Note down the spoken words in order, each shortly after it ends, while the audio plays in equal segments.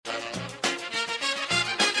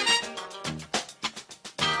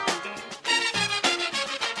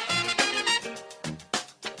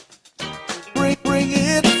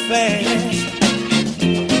fast.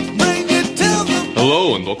 Bring it to the...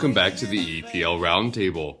 Hello and welcome back to the EPL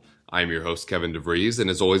Roundtable. I'm your host, Kevin DeVries, and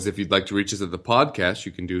as always, if you'd like to reach us at the podcast,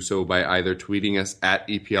 you can do so by either tweeting us at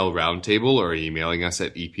EPL Roundtable or emailing us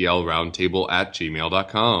at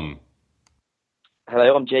eplroundtable@gmail.com.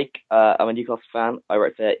 Hello, I'm Jake. I'm a Newcastle fan. I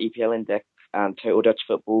write for EPL Index and Total Dutch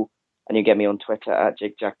Football, and you can get me on Twitter at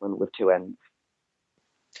Jake Jackman with 2 N's.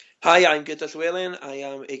 Hi, I'm Gittes Whalen. I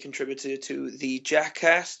am a contributor to the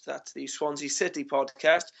Jackcast. That's the Swansea City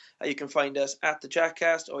podcast. You can find us at the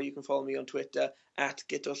Jackcast, or you can follow me on Twitter at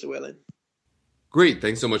Gittes Whalen. Great.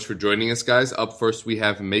 Thanks so much for joining us, guys. Up first, we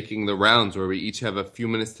have Making the Rounds, where we each have a few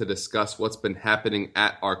minutes to discuss what's been happening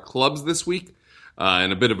at our clubs this week.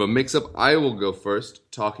 And a bit of a mix-up. I will go first,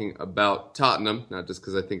 talking about Tottenham, not just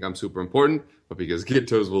because I think I'm super important, but because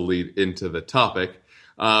Gittos will lead into the topic.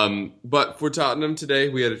 But for Tottenham today,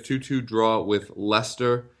 we had a 2-2 draw with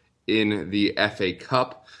Leicester in the FA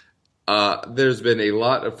Cup. There's been a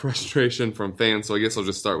lot of frustration from fans, so I guess I'll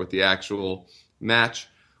just start with the actual match.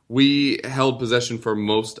 We held possession for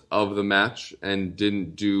most of the match and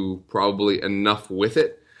didn't do probably enough with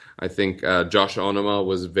it. I think Josh Onuma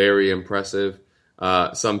was very impressive.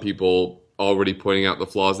 Some people already pointing out the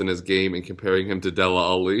flaws in his game and comparing him to Dele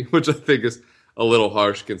Alli, which I think is a little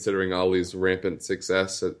harsh considering Ali's rampant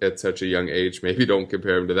success at such a young age. Maybe don't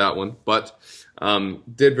compare him to that one. But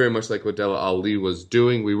did very much like what Dele Alli was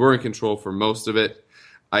doing. We were in control for most of it.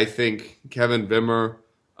 I think Kevin Wimmer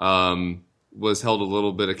was held a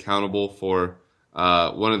little bit accountable for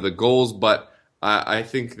one of the goals, but I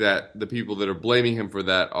think that the people that are blaming him for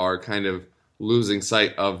that are kind of losing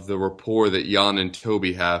sight of the rapport that Jan and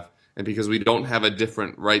Toby have. And because we don't have a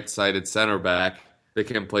different right-sided center back that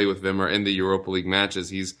can play with Wimmer in the Europa League matches,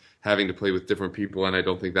 he's having to play with different people, and I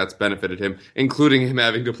don't think that's benefited him, including him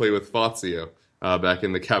having to play with Fazio back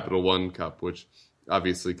in the Capital One Cup, which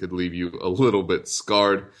obviously could leave you a little bit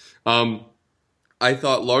scarred. I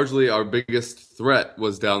thought largely our biggest threat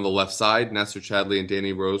was down the left side. Nasser Chadli and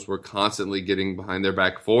Danny Rose were constantly getting behind their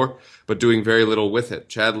back four, but doing very little with it.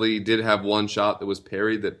 Chadli did have one shot that was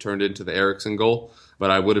parried that turned into the Eriksson goal,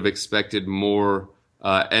 but I would have expected more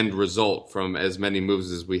end result from as many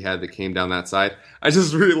moves as we had that came down that side. I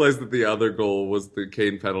just realized that the other goal was the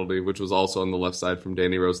Kane penalty, which was also on the left side from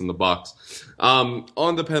Danny Rose in the box.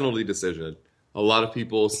 On the penalty decision, a lot of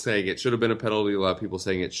people saying it should have been a penalty, a lot of people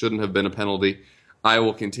saying it shouldn't have been a penalty. I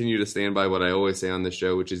will continue to stand by what I always say on this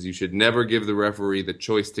show, which is you should never give the referee the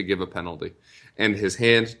choice to give a penalty. And his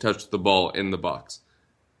hand touched the ball in the box.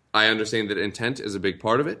 I understand that intent is a big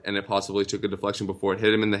part of it, and it possibly took a deflection before it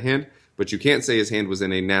hit him in the hand, but you can't say his hand was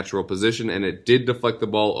in a natural position, and it did deflect the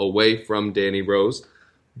ball away from Danny Rose.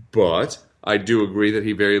 But I do agree that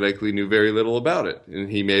he very likely knew very little about it, and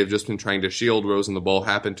he may have just been trying to shield Rose, and the ball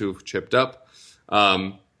happened to have chipped up.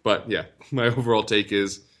 But yeah, my overall take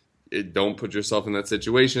is don't put yourself in that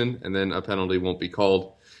situation, and then a penalty won't be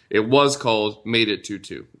called. It was called, made it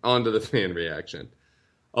 2-2. On to the fan reaction.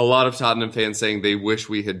 A lot of Tottenham fans saying they wish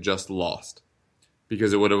we had just lost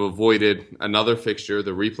because it would have avoided another fixture,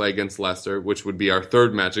 the replay against Leicester, which would be our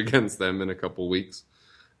third match against them in a couple weeks.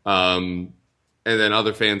 And then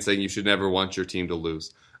other fans saying you should never want your team to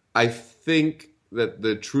lose. I think that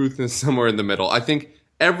the truth is somewhere in the middle. I think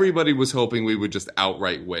everybody was hoping we would just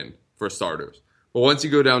outright win, for starters. But once you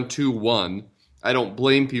go down 2-1, I don't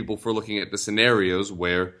blame people for looking at the scenarios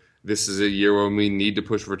where this is a year where we need to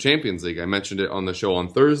push for Champions League. I mentioned it on the show on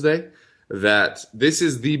Thursday that this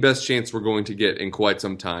is the best chance we're going to get in quite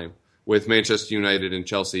some time, with Manchester United and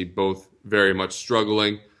Chelsea both very much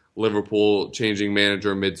struggling, Liverpool changing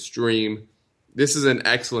manager midstream. This is an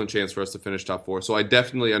excellent chance for us to finish top four. So I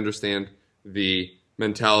definitely understand the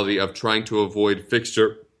mentality of trying to avoid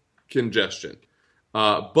fixture congestion.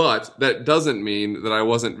 But that doesn't mean that I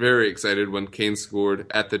wasn't very excited when Kane scored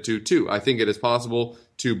at the 2-2. I think it is possible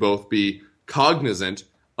to both be cognizant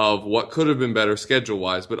of what could have been better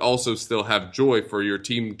schedule-wise, but also still have joy for your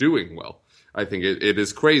team doing well. I think it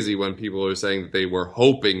is crazy when people are saying that they were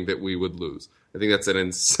hoping that we would lose. I think that's an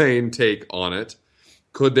insane take on it.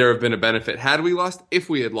 Could there have been a benefit had we lost? If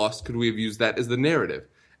we had lost, could we have used that as the narrative?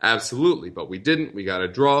 Absolutely, but we didn't. We got a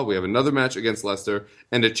draw. We have another match against Leicester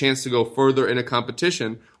and a chance to go further in a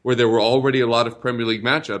competition where there were already a lot of Premier League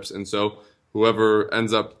matchups. And so whoever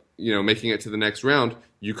ends up, making it to the next round,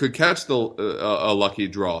 you could catch a lucky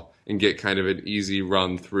draw and get kind of an easy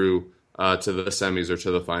run through to the semis or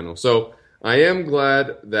to the final. So I am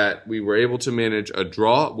glad that we were able to manage a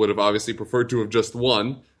draw. Would have obviously preferred to have just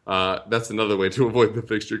won. That's another way to avoid the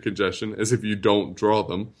fixture congestion, as if you don't draw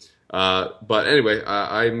them. But anyway,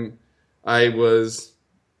 I was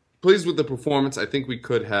pleased with the performance. I think we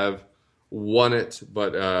could have won it,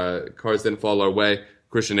 but cards didn't fall our way.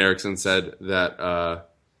 Christian Eriksen said that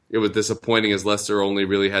it was disappointing as Leicester only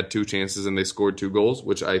really had 2 chances and they scored 2 goals,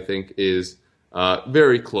 which I think is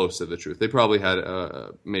very close to the truth. They probably had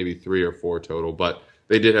maybe 3 or 4 total, but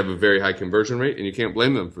they did have a very high conversion rate, and you can't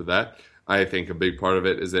blame them for that. I think a big part of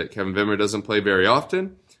it is that Kevin Wimmer doesn't play very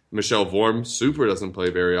often. Michel Vorm super doesn't play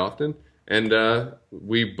very often. And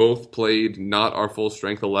we both played not our full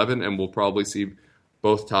strength 11, and we'll probably see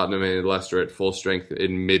both Tottenham and Leicester at full strength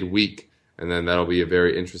in midweek. And then that'll be a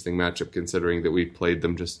very interesting matchup considering that we played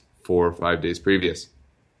them just 4 or 5 days previous.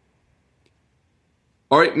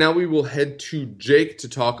 All right, now we will head to Jake to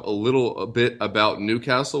talk a bit about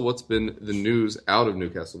Newcastle. What's been the news out of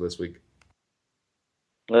Newcastle this week?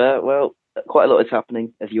 Well, quite a lot is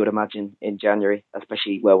happening, as you would imagine, in January,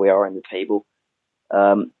 especially where we are in the table.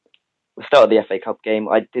 We started the FA Cup game.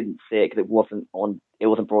 I didn't see it because it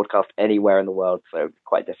wasn't broadcast anywhere in the world, so it's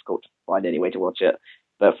quite difficult to find any way to watch it.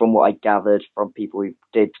 But from what I gathered from people who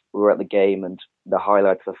were at the game and the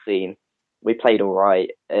highlights I've seen, we played all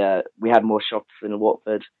right. We had more shots than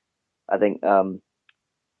Watford. I think,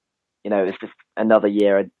 it's just another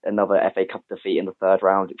year, another FA Cup defeat in the third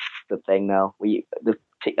round. It's the thing now. The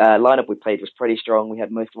lineup we played was pretty strong. We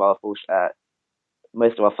had most of our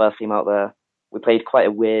first team out there. We played quite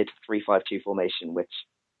a weird 3-5-2 formation, which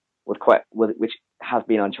has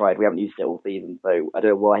been untried. We haven't used it all season, so I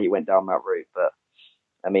don't know why he went down that route. But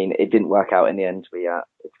I mean, it didn't work out in the end. It's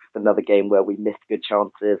just another game where we missed good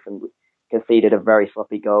chances and we conceded a very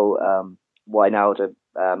sloppy goal. Wijnaldum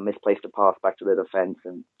misplaced a pass back to the defence,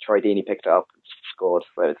 and Troy Deeney picked it up and scored.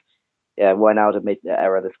 So Wijnaldum made the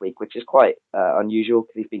error this week, which is quite unusual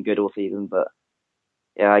because he's been good all season. But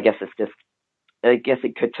I guess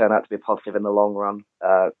it could turn out to be a positive in the long run.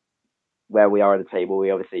 Where we are at the table,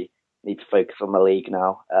 we obviously need to focus on the league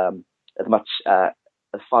now. As much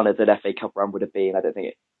as fun as an FA Cup run would have been, I don't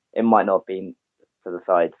think it might not have been for the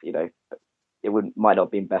sides. Might not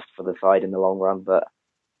have been best for the side in the long run. But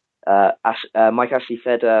Mike Ashley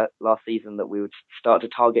said last season that we would start to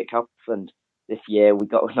target cups, and this year we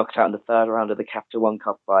got knocked out in the third round of the Capital One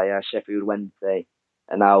Cup by Sheffield Wednesday,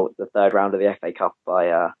 and now the third round of the FA Cup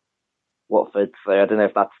by Watford. So I don't know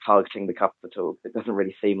if that's targeting the cups at all. It doesn't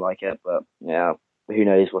really seem like it, but who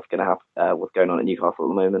knows what's going to happen? What's going on at Newcastle at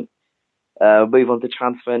the moment? Move on to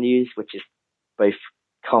transfer news, which is both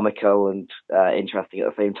comical and interesting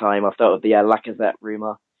at the same time. I'll start with the Lacazette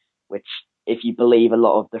rumour, which, if you believe a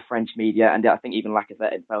lot of the French media, and I think even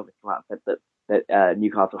Lacazette himself has come out and said that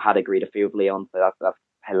Newcastle had agreed favourably on, so that's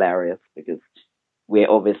hilarious because we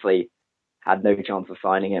obviously had no chance of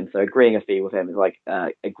signing him. So agreeing a fee with him is like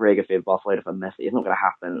agreeing a fee with Barcelona for Messi. It's not going to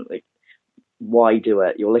happen. Like, why do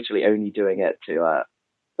it? You're literally only doing it to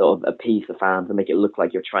sort of appease the fans and make it look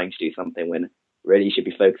like you're trying to do something when really you should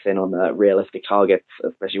be focusing on realistic targets,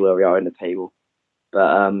 especially where we are in the table. But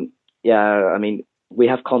I mean, we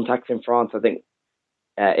have contacts in France. I think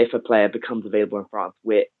if a player becomes available in France,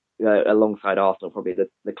 we're alongside Arsenal, probably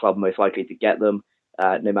the club most likely to get them,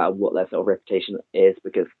 no matter what their sort of reputation is,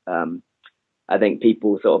 because I think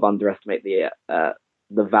people sort of underestimate the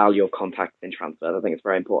value of contacts in transfers. I think it's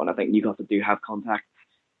very important. I think Newcastle do have contacts,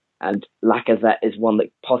 and Lacazette is one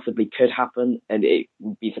that possibly could happen, and it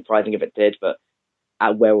would be surprising if it did, but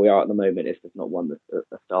at where we are at the moment, it's just not one that's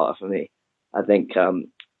a starter for me. I think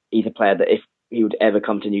he's a player that if he would ever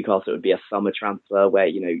come to Newcastle, it would be a summer transfer where,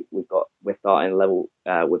 we're starting level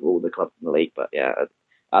with all the clubs in the league. But at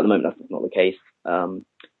the moment, that's just not the case.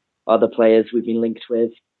 Other players we've been linked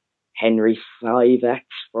with, Henry Saivet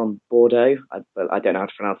from Bordeaux. I don't know how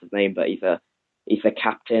to pronounce his name, but he's a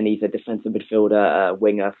captain. He's a defensive midfielder,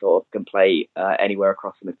 winger, sort of can play anywhere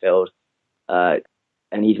across the midfield.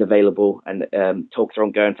 And he's available, and talks are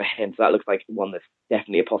ongoing for him. So that looks like one that's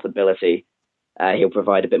definitely a possibility. He'll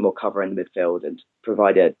provide a bit more cover in the midfield and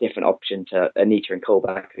provide a different option to Anita and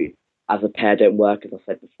Colback, who as a pair don't work, as I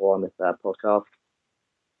said before on this podcast.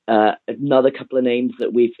 Another couple of names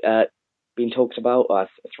that we've been talked about,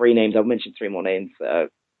 3 names, I've mentioned 3 more names,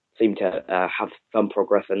 seem to have some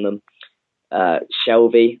progress in them.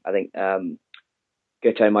 Shelby, I think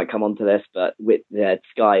Guto might come on to this, but with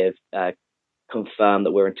Sky has confirmed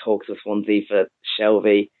that we're in talks with Swansea for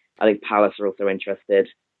Shelby. I think Palace are also interested.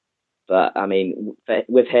 But, I mean,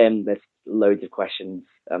 with him, there's loads of questions.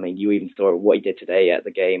 I mean, you even saw what he did today at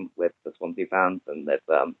the game with the Swansea fans, and there's,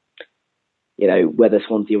 whether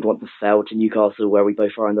Swansea would want to sell to Newcastle, where we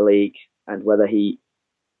both are in the league, and whether he,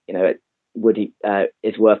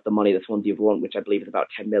 is worth the money that Swansea would want, which I believe is about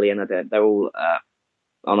 10 million. They're all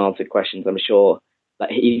unanswered questions, I'm sure. But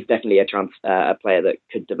he's definitely a player that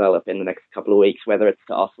could develop in the next couple of weeks, whether it's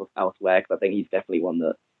to us or elsewhere, because I think he's definitely one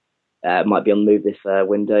that might be on the move this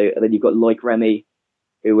window. And then you've got Loic Remy,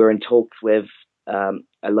 who we're in talks with, a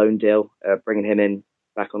loan deal, bringing him in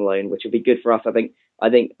back on loan, which would be good for us. I think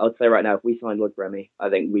I'd say right now, if we signed Loic Remy, I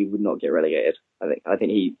think we would not get relegated. I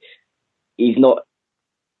think he's not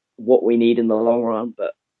what we need in the long run,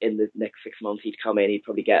 but in the next 6 months, he'd come in, he'd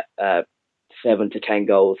probably get 7 to 10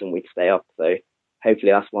 goals, and we'd stay up. So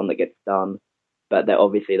hopefully that's one that gets done. But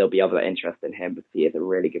obviously there'll be other interest in him because he is a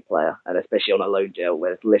really good player, and especially on a loan deal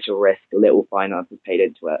where there's little risk, little finances paid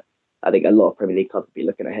into it. I think a lot of Premier League clubs will be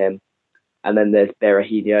looking at him. And then there's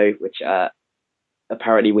Berahino, which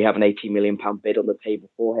apparently we have an £18 million bid on the table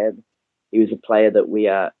for him. He was a player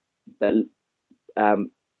that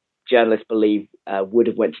journalists believe would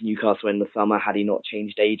have went to Newcastle in the summer had he not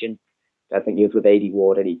changed agents. I think he was with AD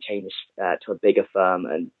Ward and he changed to a bigger firm,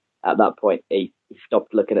 and at that point he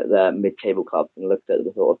stopped looking at the mid-table clubs and looked at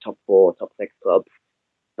the sort of top 4, top 6 clubs.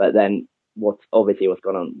 But then what's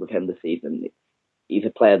gone on with him this season, he's a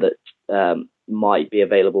player that might be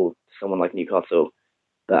available to someone like Newcastle.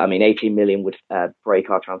 But I mean, 18 million would break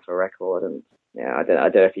our transfer record, and I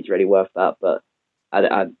don't know if he's really worth that. But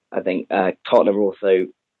I think Tottenham are also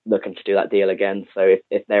looking to do that deal again. So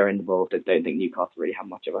if they're involved, I don't think Newcastle really have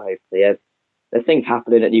much of a hope. So yeah, there's things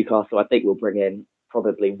happening at Newcastle. I think we'll bring in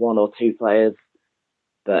probably 1 or 2 players,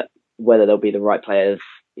 but whether they'll be the right players,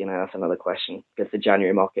 that's another question, because the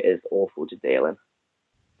January market is awful to deal in.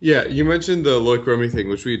 Yeah, you mentioned the Loic Remy thing,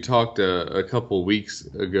 which we talked a couple weeks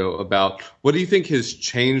ago about. What do you think has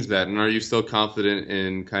changed that, and are you still confident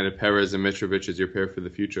in kind of Perez and Mitrovic as your pair for the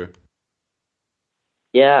future?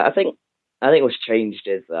 Yeah, I think what's changed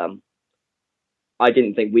is I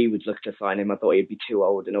didn't think we would look to sign him. I thought he'd be too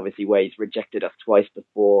old, and obviously Wade's rejected us twice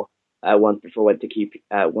before. Once before he went to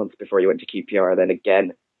QPR, and then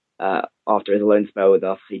again after his loan spell with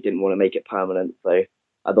us, he didn't want to make it permanent. So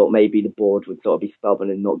I thought maybe the board would sort of be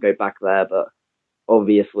stubborn and not go back there. But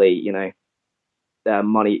obviously,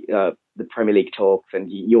 money, the Premier League talks,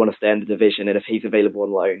 and you want to stay in the division. And if he's available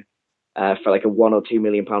on loan for like a £1 or £2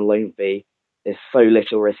 million loan fee, there's so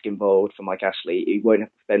little risk involved for Mike Ashley. He won't have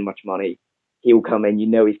to spend much money. He will come in. He's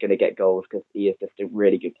going to get goals because he is just a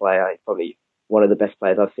really good player. He's probably one of the best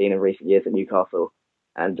players I've seen in recent years at Newcastle.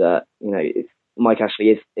 And, Mike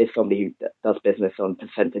Ashley is somebody who does business on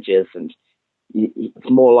percentages, and it's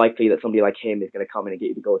more likely that somebody like him is going to come in and get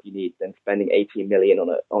you the goals you need than spending 18 million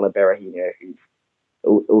on a Berahino, who's,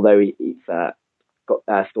 although he's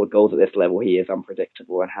scored goals at this level, he is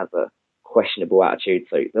unpredictable and has a questionable attitude.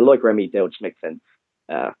 So the Loic Remy deal just makes sense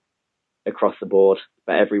across the board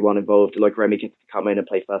for everyone involved. Loic Remy gets to come in and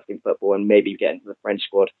play first team football and maybe get into the French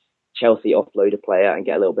squad. Chelsea offload a player and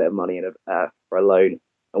get a little bit of money for a loan,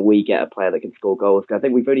 and we get a player that can score goals. I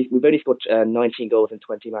think we've only scored 19 goals in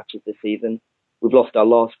 20 matches this season. We've lost our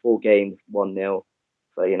last 4 games 1-0.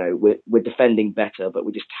 So we're defending better, but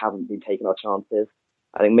we just haven't been taking our chances.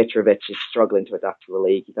 I think Mitrovic is struggling to adapt to the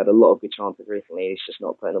league. He's had a lot of good chances recently. He's just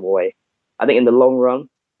not putting them away. I think in the long run,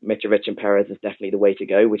 Mitrovic and Perez is definitely the way to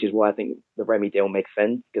go, which is why I think the Remy deal makes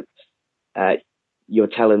sense, because you're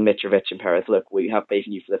telling Mitrovic and Perez, look, we have faith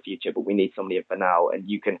in you for the future, but we need somebody for now, and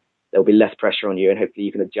there'll be less pressure on you, and hopefully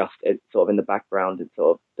you can adjust it sort of in the background and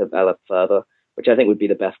sort of develop further, which I think would be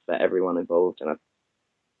the best for everyone involved.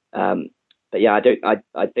 But yeah,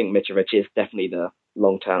 I think Mitrovic is definitely the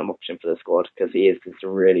long-term option for the squad, because he is just a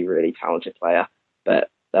really, really talented player. But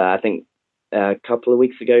I think a couple of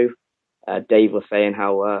weeks ago, Dave was saying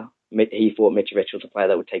how he thought Mitrovic was a player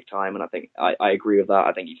that would take time, and I think I agree with that.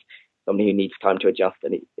 I think he's somebody who needs time to adjust,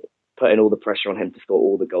 and putting all the pressure on him to score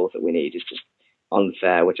all the goals that we need is just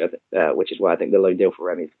unfair, which is why I think the loan deal for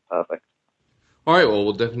Remy is perfect. All right, well,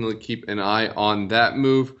 we'll definitely keep an eye on that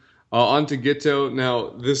move. On to Gito. Now,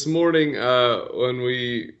 this morning when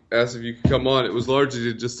we asked if you could come on, it was largely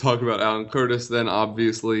to just talk about Alan Curtis. Then,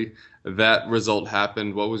 obviously, that result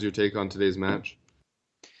happened. What was your take on today's match?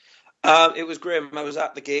 It was grim. I was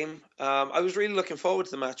at the game. I was really looking forward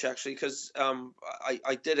to the match, actually, because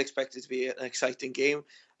I did expect it to be an exciting game.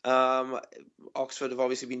 Oxford have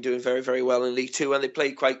obviously been doing very, very well in League Two, and they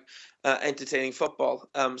played quite entertaining football.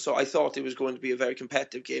 So I thought it was going to be a very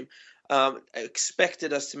competitive game. I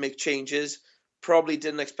expected us to make changes. Probably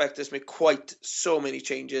didn't expect us to make quite so many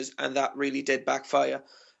changes, and that really did backfire.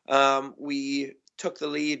 We took the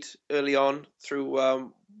lead early on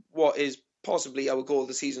through what is possibly our goal of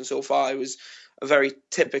the season so far. It was a very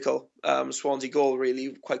typical Swansea goal,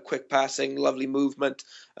 really. Quite quick passing, lovely movement,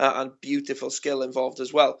 and beautiful skill involved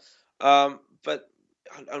as well. But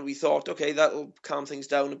we thought, okay, that'll calm things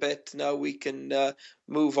down a bit. Now we can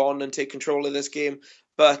move on and take control of this game.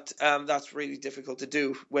 But that's really difficult to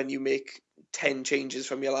do when you make 10 changes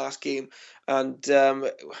from your last game, and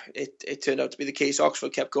it turned out to be the case.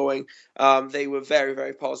 Oxford kept going. They were very,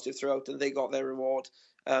 very positive throughout, and they got their reward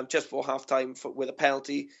just before half-time with a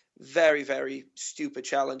penalty. Very, very stupid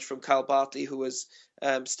challenge from Kyle Bartley, who was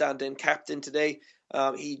stand-in captain today.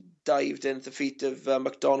 He dived into the feet of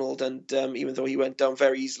McDonald, and even though he went down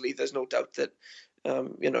very easily, there's no doubt that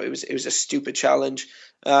it was a stupid challenge.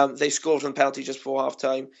 They scored from penalty just before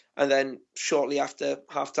half-time, and then shortly after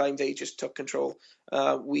half-time, they just took control.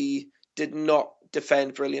 We did not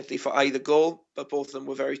defend brilliantly for either goal, but both of them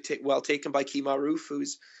were very well taken by Kemar Roof,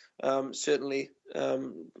 who's certainly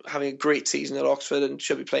having a great season at Oxford and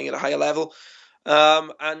should be playing at a higher level.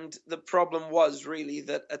 And the problem was really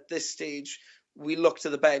that at this stage, we looked to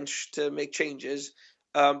the bench to make changes,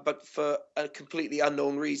 but for a completely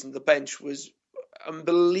unknown reason, the bench was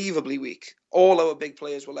unbelievably weak. All our big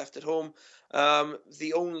players were left at home.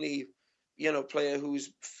 The only player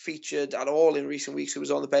who's featured at all in recent weeks who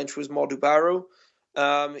was on the bench was Modu Barrow.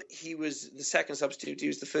 He was the second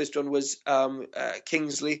substitute. The first one was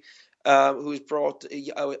Kingsley, who's brought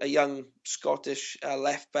a young Scottish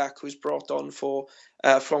left back who's brought on for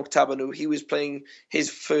Franck Tabernou. He was playing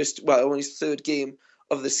his only his third game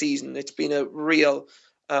of the season. It's been a real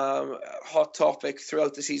hot topic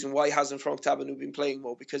throughout the season. Why hasn't Franck Tabernou been playing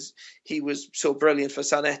more? Because he was so brilliant for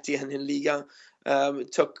Saint Etienne in Liga.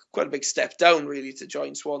 It took quite a big step down really to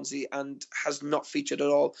join Swansea and has not featured at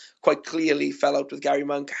all. Quite clearly fell out with Gary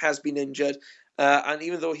Monk, has been injured, and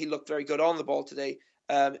even though he looked very good on the ball today,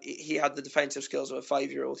 he had the defensive skills of a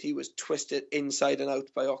 5-year-old. He was twisted inside and out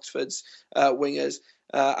by Oxford's wingers,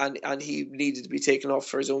 and he needed to be taken off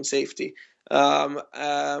for his own safety. So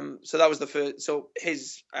that was the first. So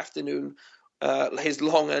his afternoon, his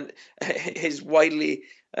long and his widely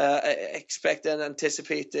expected and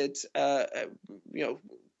anticipated,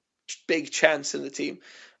 big chance in the team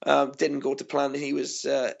didn't go to plan. He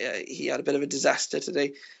had a bit of a disaster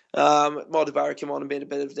today. Modu Barrow came on and made a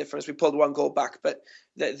bit of a difference. We pulled one goal back, but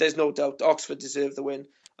there's no doubt Oxford deserved the win.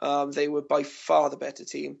 They were by far the better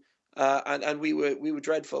team, and we were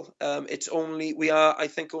dreadful. We are, I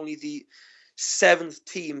think, only the 7th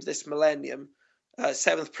team this millennium,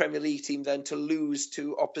 7th Premier League team then to lose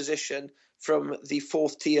to opposition from the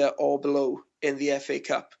 4th tier or below in the FA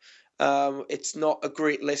Cup. It's not a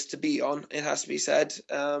great list to be on, it has to be said.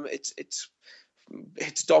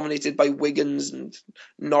 It's dominated by Wigans and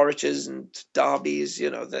Norwiches and Derbys.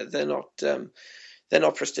 They're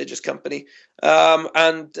not prestigious company.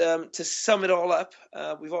 To sum it all up,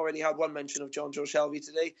 we've already had one mention of John Joe Shelby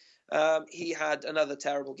today. He had another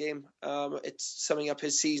terrible game. It's summing up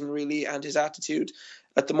his season really and his attitude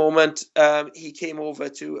at the moment. He came over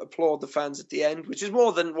to applaud the fans at the end, which is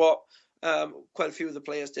more than what quite a few of the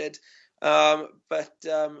players did. But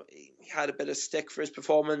he had a bit of stick for his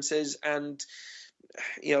performances, and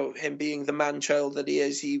him being the man-child that he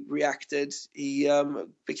is, he reacted. He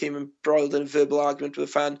became embroiled in a verbal argument with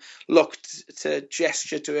a fan, looked to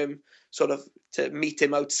gesture to him, sort of to meet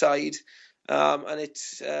him outside. And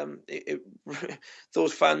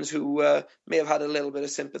those fans who may have had a little bit of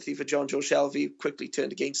sympathy for John Joe Shelby quickly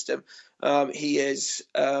turned against him. He is,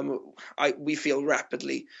 we feel,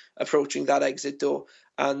 rapidly approaching that exit door.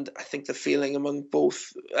 And I think the feeling among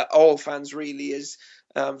all fans really is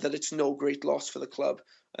that it's no great loss for the club.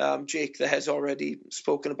 Jake there has already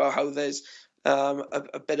spoken about how there's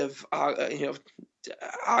a bit of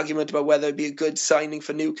argument about whether it'd be a good signing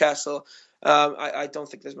for Newcastle. I don't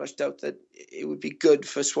think there's much doubt that it would be good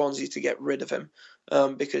for Swansea to get rid of him,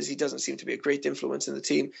 because he doesn't seem to be a great influence in the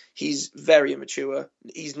team. He's very immature.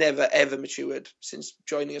 He's never, ever matured since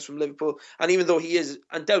joining us from Liverpool. And even though he is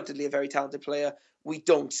undoubtedly a very talented player, we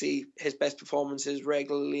don't see his best performances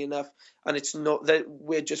regularly enough. And it's not that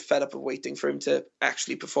we're just fed up of waiting for him to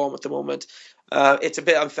actually perform at the moment. It's a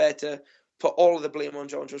bit unfair to put all of the blame on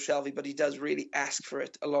John Joe Shelby, but he does really ask for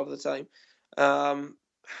it a lot of the time.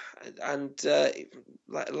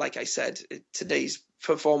 Like I said, today's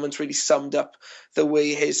performance really summed up the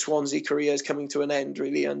way his Swansea career is coming to an end,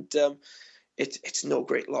 really, and it's no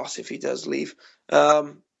great loss if he does leave.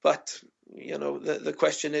 But the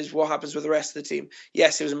question is, what happens with the rest of the team?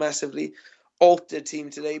 Yes, it was a massively altered team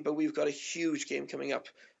today, but we've got a huge game coming up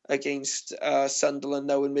against Sunderland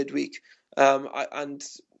now in midweek, and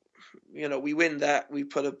we win that, we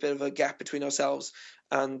put a bit of a gap between ourselves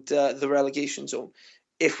and the relegation zone.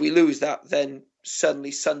 If we lose that, then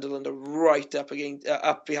suddenly Sunderland are right up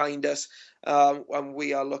behind us, and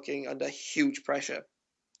we are looking under huge pressure.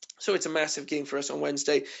 So it's a massive game for us on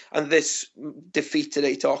Wednesday, and this defeat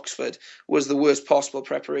today to Oxford was the worst possible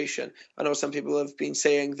preparation. I know some people have been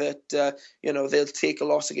saying that they'll take a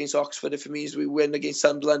loss against Oxford if it means we win against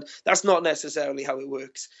Sunderland. That's not necessarily how it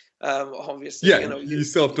works. Obviously, Yeah, you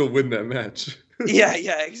still have to win that match.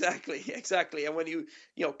 yeah, exactly. And when you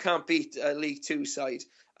can't beat a League Two side,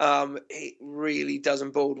 it really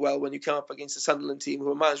doesn't bode well when you come up against a Sunderland team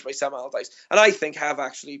who are managed by Sam Allardyce, and I think have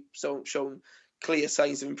actually shown clear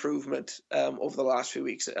signs of improvement over the last few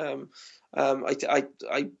weeks. I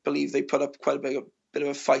believe they put up quite a bit of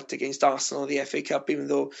a fight against Arsenal in the FA Cup, even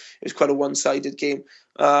though it was quite a one-sided game.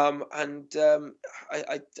 I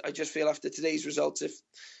just feel after today's results, if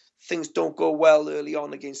things don't go well early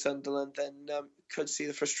on against Sunderland, then could see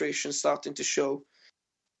the frustration starting to show.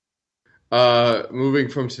 Moving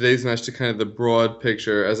from today's match to kind of the broad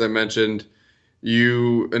picture, as I mentioned,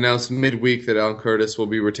 you announced midweek that Alan Curtis will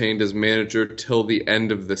be retained as manager till the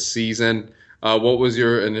end of the season. What was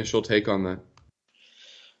your initial take on that?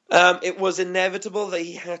 It was inevitable that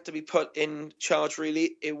he had to be put in charge,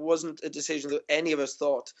 really. It wasn't a decision that any of us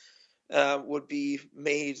thought would be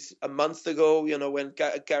made a month ago, when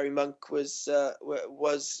Gary Monk was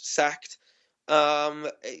sacked. Alan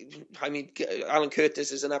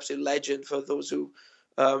Curtis is an absolute legend. For those who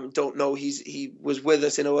don't know, he was with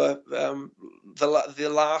us in the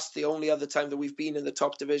only other time that we've been in the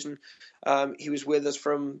top division. He was with us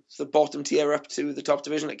from the bottom tier up to the top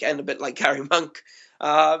division, again a bit like Gary Monk.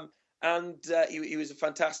 He was a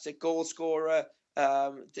fantastic goal scorer,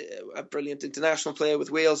 a brilliant international player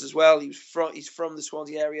with Wales as well. He's from the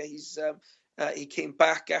Swansea area. He came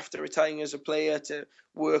back after retiring as a player to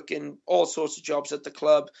work in all sorts of jobs at the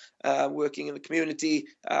club, working in the community,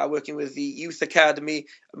 working with the youth academy,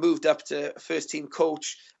 moved up to first team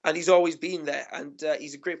coach, and he's always been there. And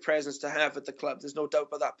he's a great presence to have at the club. There's no doubt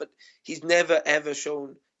about that. But he's never, ever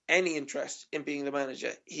shown any interest in being the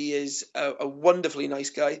manager. He is a wonderfully nice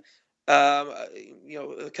guy,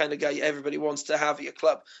 the kind of guy everybody wants to have at your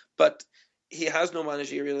club. But he has no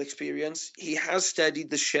managerial experience. He has steadied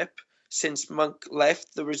the ship since Monk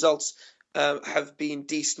left. The results have been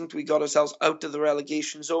decent. We got ourselves out of the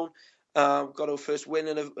relegation zone, got our first win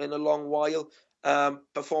in a long while.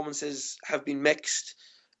 Performances have been mixed,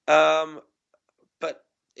 but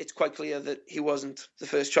it's quite clear that he wasn't the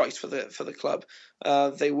first choice for the club.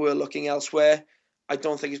 They were looking elsewhere. I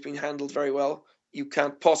don't think it's been handled very well. You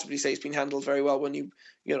can't possibly say it's been handled very well when you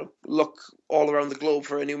look all around the globe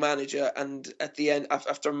for a new manager, and at the end,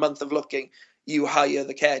 after a month of looking, you hire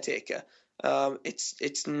the caretaker.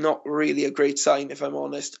 It's not really a great sign, if I'm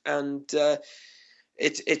honest, and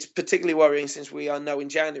it's particularly worrying since we are now in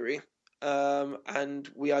January, and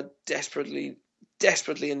we are desperately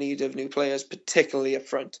in need of new players, particularly up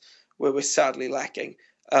front, where we're sadly lacking.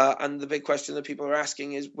 And the big question that people are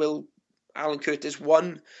asking is, will Alan Curtis,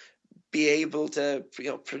 one, be able to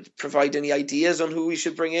provide any ideas on who we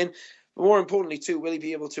should bring in? But more importantly, too, will he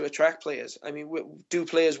be able to attract players? I mean, do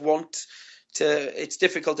players want to? It's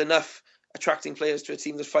difficult enough attracting players to a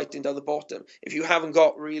team that's fighting down the bottom. If you haven't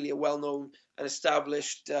got really a well-known and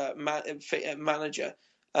established manager,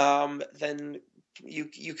 then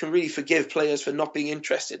you can really forgive players for not being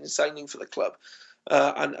interested in signing for the club.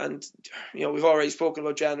 And we've already spoken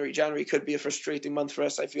about January. January could be a frustrating month for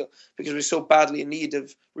us, I feel, because we're so badly in need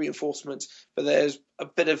of reinforcements. But there's a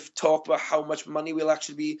bit of talk about how much money we'll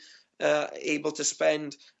actually be able to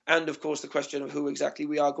spend, and of course the question of who exactly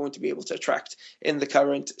we are going to be able to attract in the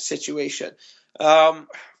current situation.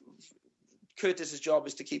 Curtis's job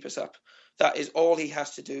is to keep us up. That is all he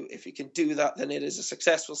has to do. If he can do that, then it is a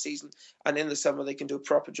successful season, and in the summer they can do a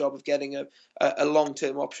proper job of getting a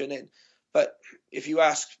long-term option in. But if you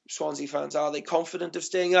ask Swansea fans, are they confident of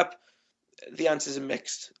staying up? The answers are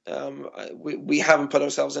mixed. We haven't put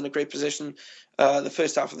ourselves in a great position. The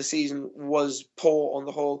first half of the season was poor on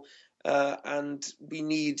the whole, and we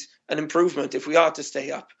need an improvement if we are to stay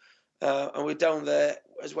up. And we're down there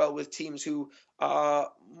as well with teams who are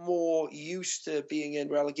more used to being in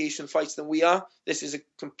relegation fights than we are. This is a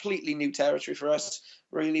completely new territory for us.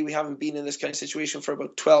 Really, we haven't been in this kind of situation for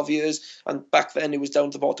about 12 years, and back then it was down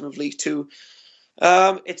to the bottom of League Two.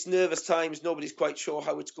 It's nervous times. Nobody's quite sure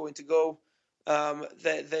how it's going to go.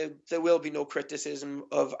 There will be no criticism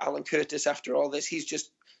of Alan Curtis after all this. He's just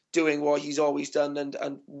doing what he's always done and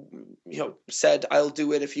said, I'll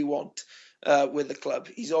do it if you want, with the club.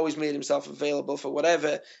 He's always made himself available for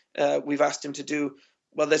whatever we've asked him to do.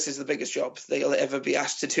 Well, this is the biggest job they'll ever be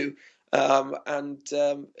asked to do. And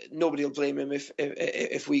nobody will blame him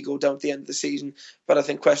if we go down at the end of the season. But I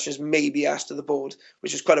think questions may be asked to the board,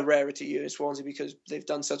 which is quite a rarity here in Swansea because they've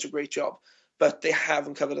done such a great job. but they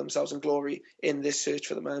haven't covered themselves in glory in this search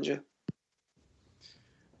for the manager.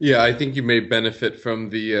 Yeah, I think you may benefit from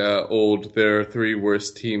the there are three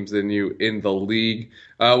worse teams than you in the league.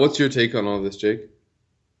 What's your take on all this, Jake?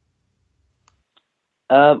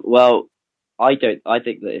 Well, I don't. I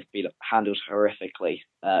think that it's been handled horrifically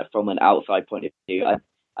from an outside point of view.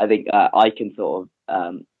 I think I can sort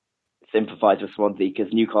of sympathise with Swansea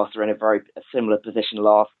because Newcastle are in a similar position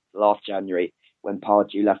last January when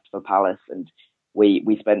Pardew left for Palace, and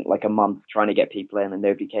we spent like a month trying to get people in, and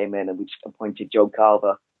nobody came in, and we just appointed John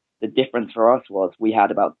Carver. The difference for us was we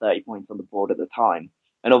had about 30 points on the board at the time,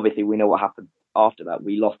 and obviously we know what happened after that.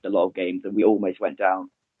 We lost a lot of games, and we almost went down.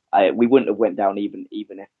 We wouldn't have went down even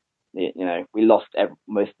if we lost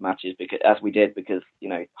most matches because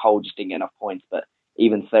Hull just didn't get enough points. But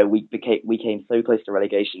even so, we came so close to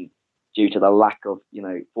relegation due to the lack of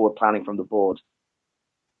forward planning from the board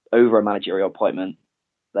over a managerial appointment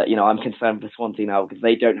that I'm concerned for Swansea now because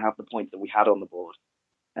they don't have the points that we had on the board.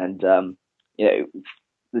 And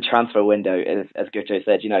the transfer window, as Guto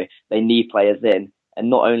said, they need players in, and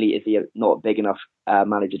not only is he not a big enough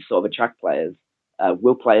manager to sort of attract players,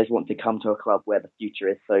 will players want to come to a club where the future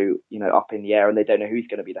is so up in the air and they don't know who's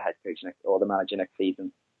going to be the head coach or the manager next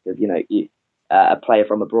season? Because a player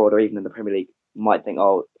from abroad or even in the Premier League might think,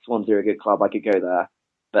 oh, Swansea are a good club, I could go there,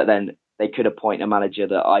 but then they could appoint a manager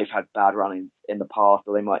that I've had bad run-ins in the past,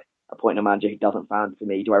 or they might appoint a manager who doesn't fancy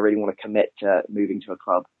me. Do I really want to commit to moving to a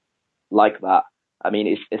club like that? I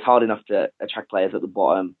mean, it's hard enough to attract players at the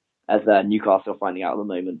bottom, as Newcastle are finding out at the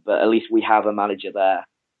moment, but at least we have a manager there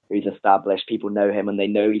who's established. People know him and they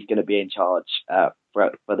know he's going to be in charge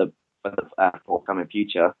for the forthcoming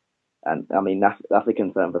future. And I mean, that's a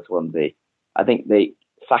concern for Swansea. I think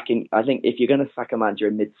if you're going to sack a manager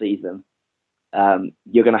in mid-season,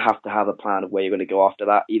 you're going to have a plan of where you're going to go after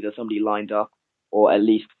that. Either somebody lined up, or at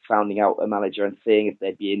least sounding out a manager and seeing if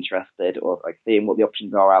they'd be interested, or like seeing what the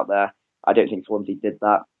options are out there. I don't think Swansea did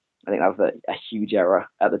that. I think that was a huge error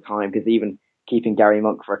at the time, because even keeping Gary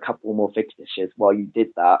Monk for a couple more fixtures while you did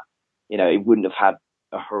that, it wouldn't have had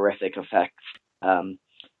a horrific effect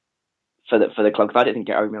for the club. Because I don't think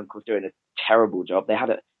Gary Monk was doing a terrible job. They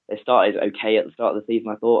started okay at the start of the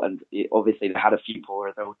season, I thought, and obviously they had a few poor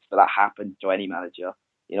results, but that happens to any manager.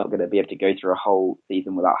 You're not going to be able to go through a whole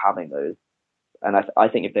season without having those. And I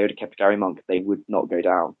think if they would have kept Gary Monk, they would not go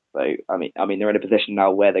down. So I mean, they're in a position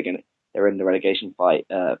now where they're in the relegation fight.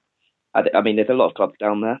 I mean, there's a lot of clubs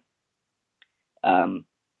down there.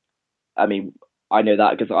 I mean, I know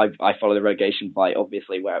that because I follow the relegation fight,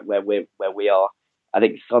 obviously, where we are. I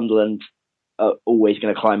think Sunderland are always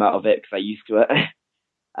going to climb out of it because they're used to it.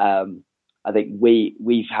 I think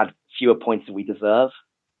we've had fewer points than we deserve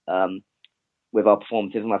with our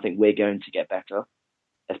performances, and I think we're going to get better,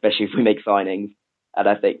 especially if we make signings. And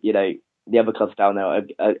I think the other clubs down there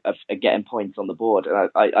are getting points on the board, and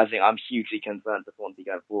I think I'm hugely concerned for Swansea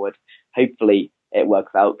going forward. Hopefully it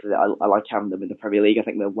works out, because I like having them in the Premier League. I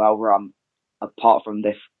think they're well run, apart from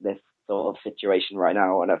this sort of situation right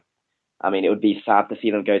now. And I mean, it would be sad to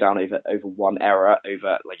see them go down over one error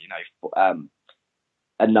over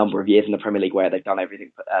a number of years in the Premier League where they've done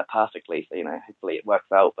everything perfectly. So hopefully it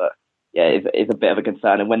works out. But yeah, it's a bit of a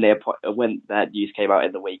concern. And when that news came out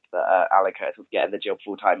in the week that Alan Curtis was getting the job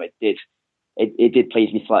full time, it did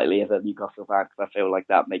please me slightly as a Newcastle fan, because I feel like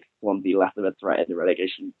that makes Swansea less of a threat in the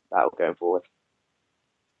relegation battle going forward.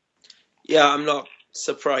 Yeah, I'm not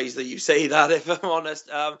surprised that you say that, if I'm honest.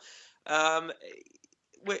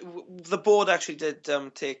 The board actually did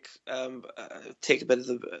take a bit of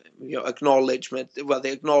the acknowledgement. Well,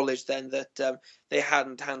 they acknowledged then that they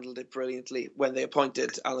hadn't handled it brilliantly when they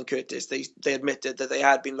appointed Alan Curtis. They admitted that they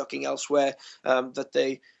had been looking elsewhere,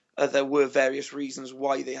 that there were various reasons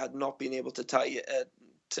why they had not been able to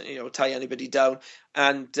tie anybody down,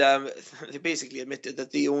 and they basically admitted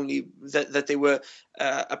that that they were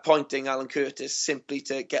appointing Alan Curtis simply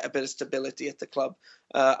to get a bit of stability at the club,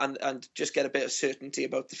 and just get a bit of certainty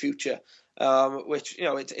about the future. Which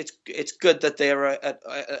it's good that they are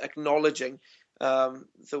acknowledging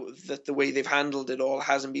that the way they've handled it all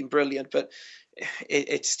hasn't been brilliant, but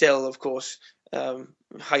it still, of course,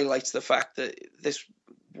 highlights the fact that this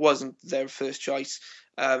wasn't their first choice.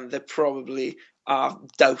 There probably are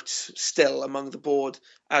doubts still among the board,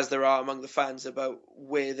 as there are among the fans, about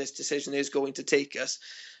where this decision is going to take us.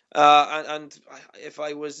 And if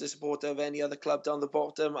I was a supporter of any other club down the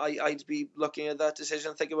bottom, I'd be looking at that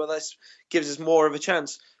decision, thinking, well, this gives us more of a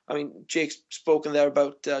chance. I mean, Jake's spoken there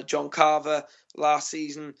about John Carver last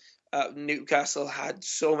season. Newcastle had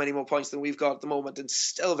so many more points than we've got at the moment, and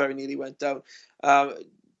still very nearly went down.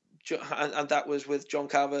 and that was with John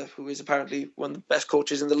Carver, who is apparently one of the best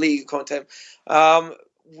coaches in the league, according to him.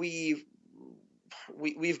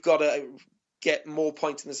 We've got to get more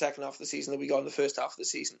points in the second half of the season than we got in the first half of the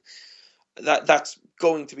season. That's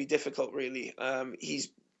going to be difficult, really.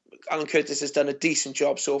 Alan Curtis has done a decent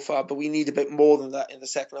job so far, but we need a bit more than that in the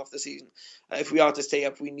second half of the season. If we are to stay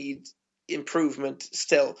up, we need improvement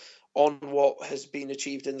still on what has been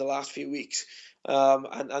achieved in the last few weeks.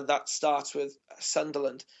 And that starts with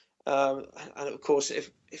Sunderland. And of course,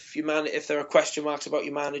 if there are question marks about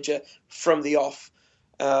your manager from the off,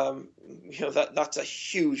 that's a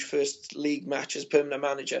huge first league match as permanent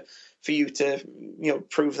manager for you to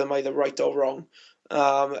prove them either right or wrong.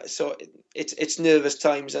 So it's nervous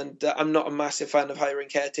times, and I'm not a massive fan of hiring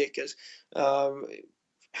caretakers. I'm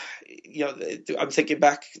thinking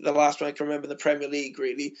back, the last one I can remember in the Premier League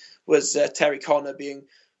really was Terry Connor being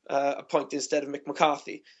appointed instead of Mick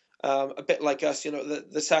McCarthy. A bit like us,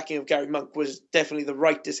 the sacking of Gary Monk was definitely the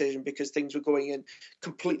right decision because things were going in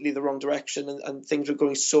completely the wrong direction and things were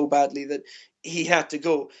going so badly that he had to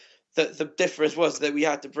go. The difference was that we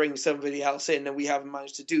had to bring somebody else in, and we haven't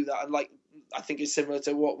managed to do that. And I think it's similar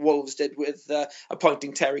to what Wolves did with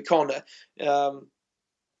appointing Terry Connor.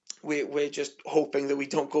 We're just hoping that we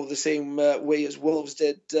don't go the same way as Wolves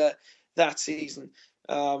did that season.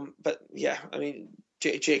 But yeah, I mean,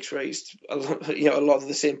 Jake's raised a lot of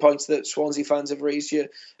the same points that Swansea fans have raised here.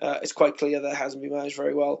 It's quite clear that it hasn't been managed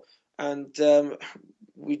very well, and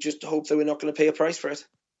we just hope that we're not going to pay a price for it.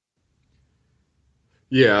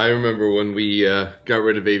 Yeah, I remember when we got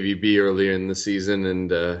rid of AVB earlier in the season and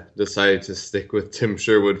decided to stick with Tim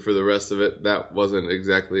Sherwood for the rest of it. That wasn't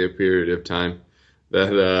exactly a period of time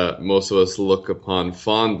that most of us look upon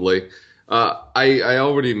fondly. I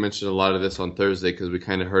already mentioned a lot of this on Thursday because we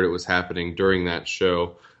kind of heard it was happening during that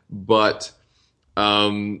show. But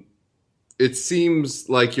it seems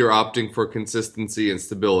like you're opting for consistency and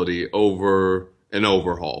stability over an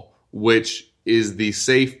overhaul, which is the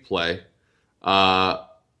safe play.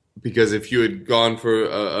 Because if you had gone for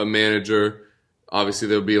a manager, obviously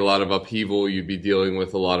there would be a lot of upheaval. You'd be dealing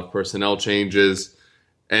with a lot of personnel changes,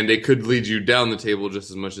 and it could lead you down the table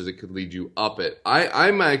just as much as it could lead you up it.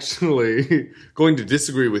 I'm actually going to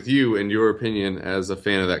disagree with you and your opinion as a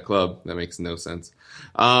fan of that club. That makes no sense.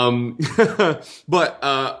 But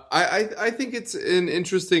I think it's an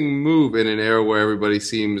interesting move in an era where everybody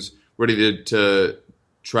seems ready to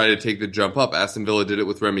try to take the jump up. Aston Villa did it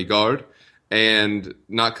with Remy Gard. And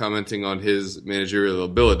not commenting on his managerial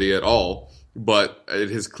ability at all, but it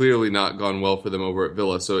has clearly not gone well for them over at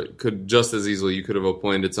Villa. So it could just as easily, you could have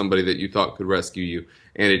appointed somebody that you thought could rescue you,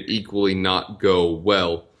 and it equally not go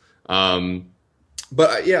well.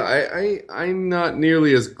 But yeah, I'm not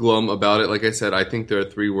nearly as glum about it. Like I said, I think there are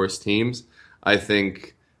three worse teams. I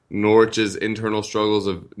think Norwich's internal struggles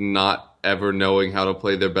of not ever knowing how to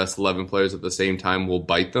play their best 11 players at the same time will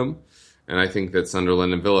bite them. And I think that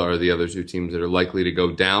Sunderland and Villa are the other two teams that are likely to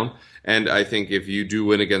go down. And I think if you do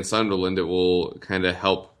win against Sunderland, it will kind of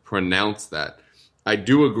help pronounce that. I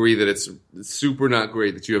do agree that it's super not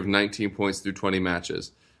great that you have 19 points through 20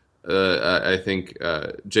 matches. I think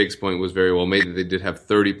Jake's point was very well made that they did have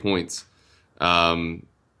 30 points under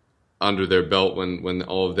their belt when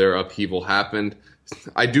all of their upheaval happened.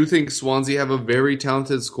 I do think Swansea have a very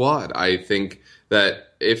talented squad. I think that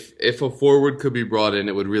if a forward could be brought in,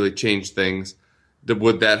 it would really change things.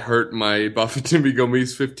 Would that hurt my Bafétimbi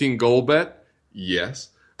Gomis 15 goal bet? Yes.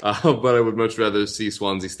 But I would much rather see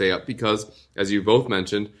Swansea stay up because, as you both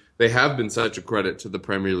mentioned, they have been such a credit to the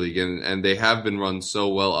Premier League and they have been run so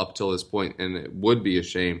well up till this point, and it would be a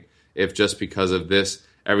shame if just because of this,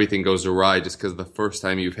 everything goes awry just because the first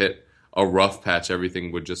time you've hit a rough patch,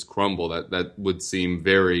 everything would just crumble. That would seem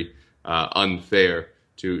very unfair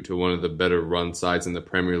to one of the better run sides in the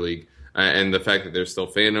Premier League. And the fact that there's still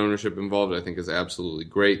fan ownership involved, I think is absolutely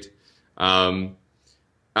great.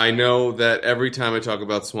 I know that every time I talk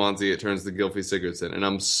about Swansea, it turns to Gylfi Sigurdsson, and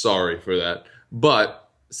I'm sorry for that. But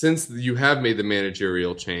since you have made the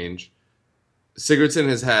managerial change, Sigurdsson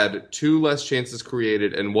has had 2 less chances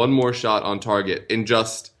created and 1 more shot on target in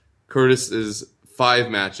just Curtis's 5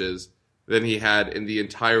 matches than he had in the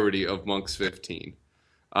entirety of Monk's 15.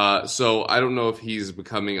 So I don't know if he's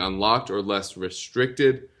becoming unlocked or less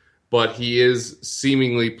restricted, but he is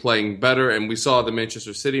seemingly playing better. And we saw the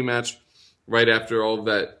Manchester City match right after all of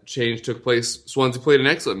that change took place. Swansea played an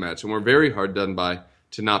excellent match and were very hard done by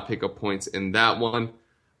to not pick up points in that one.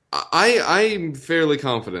 I'm fairly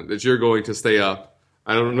confident that you're going to stay up.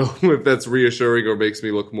 I don't know if that's reassuring or makes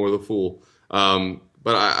me look more the fool.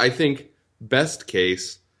 But I think best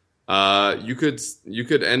case, you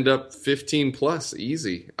could end up 15 plus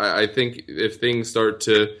easy. I think if things start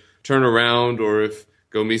to turn around, or if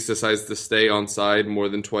Gomis decides to stay on side more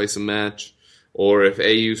than twice a match, or if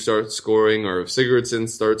AU starts scoring, or if Sigurdsson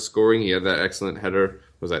starts scoring. He had that excellent header,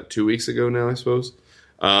 was that 2 weeks ago now, I suppose?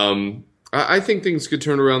 I think things could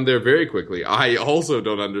turn around there very quickly. I also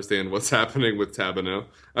don't understand what's happening with Tabano.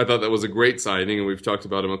 I thought that was a great signing, and we've talked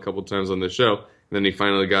about him a couple times on the show. And then he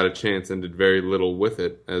finally got a chance and did very little with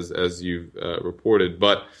it, as you've reported.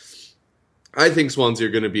 But I think Swansea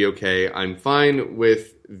are going to be okay. I'm fine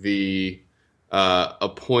with the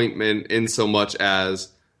appointment in so much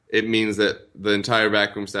as it means that the entire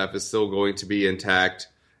backroom staff is still going to be intact.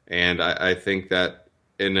 And I think that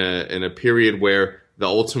in a period where the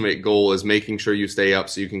ultimate goal is making sure you stay up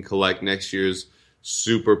so you can collect next year's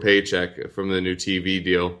super paycheck from the new TV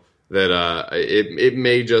deal, that it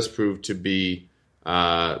may just prove to be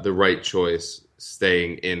the right choice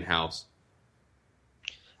staying in-house.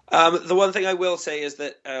 The one thing I will say is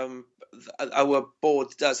that our board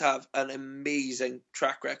does have an amazing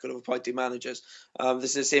track record of appointing managers.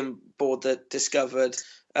 This is the same board that discovered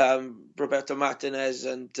Roberto Martinez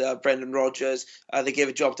and Brendan Rodgers. They gave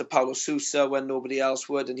a job to Paulo Sousa when nobody else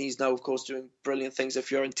would, and he's now, of course, doing brilliant things at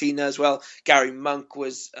Fiorentina as well. Gary Monk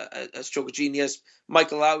was a stroke of genius.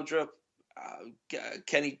 Michael Laudrup,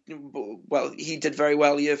 Kenny, well, he did very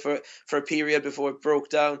well here for a period before it broke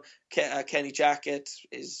down. Kenny Jackett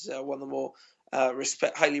is one of the more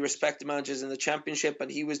highly respected managers in the Championship, and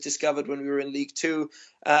he was discovered when we were in League Two.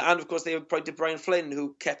 And of course, they appointed Brian Flynn,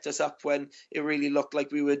 who kept us up when it really looked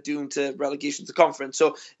like we were doomed to relegation to the conference.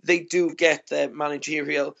 So they do get their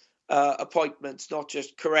managerial appointments not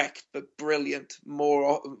just correct but brilliant,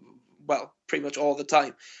 pretty much all the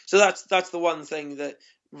time. So that's the one thing that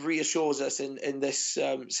reassures us in this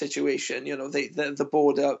situation. You know, the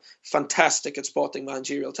board are fantastic at spotting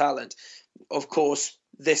managerial talent. Of course,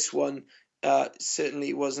 this one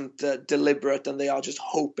certainly wasn't deliberate, and they are just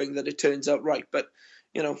hoping that it turns out right. But,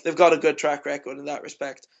 you know, they've got a good track record in that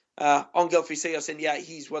respect. On Gylfi Sigurdsson, yeah,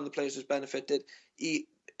 he's one of the players who's benefited.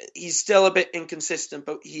 He's still a bit inconsistent,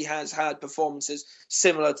 but he has had performances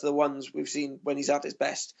similar to the ones we've seen when he's at his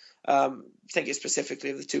best. Thinking specifically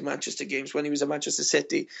of the two Manchester games. When he was at Manchester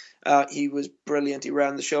City, he was brilliant. He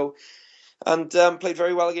ran the show and played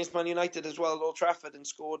very well against Man United as well at Old Trafford, and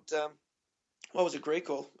scored what was a great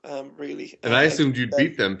goal, really. And I assumed you'd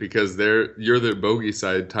beat them because you're their bogey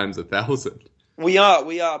side times 1,000. We are,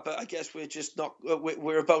 but I guess we're just not.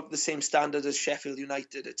 We're about the same standard as Sheffield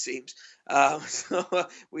United, it seems. So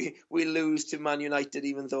we lose to Man United,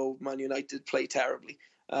 even though Man United play terribly,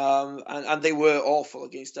 and they were awful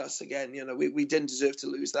against us again. You know, we didn't deserve to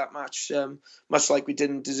lose that match, much like we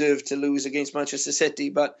didn't deserve to lose against Manchester City.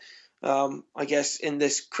 But I guess in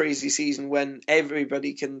this crazy season when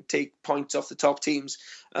everybody can take points off the top teams,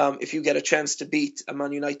 if you get a chance to beat a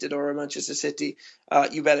Man United or a Manchester City,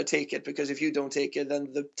 you better take it, because if you don't take it,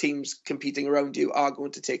 then the teams competing around you are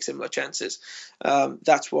going to take similar chances.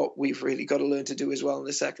 That's what we've really got to learn to do as well in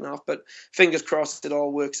the second half. But fingers crossed it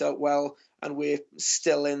all works out well and we're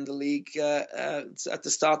still in the league at the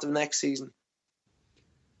start of next season.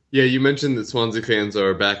 Yeah, you mentioned that Swansea fans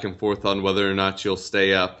are back and forth on whether or not you'll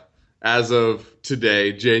stay up. As of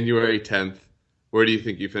today, January 10th, where do you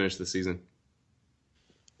think you finish the season?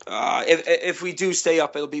 If we do stay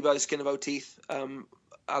up, it'll be by the skin of our teeth.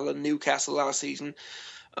 Alan Newcastle last season.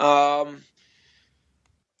 I've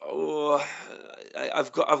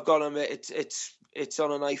got to admit, it's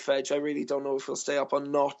on a knife edge. I really don't know if we'll stay up or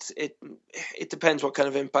not. It depends what kind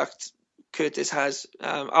of impact Curtis has.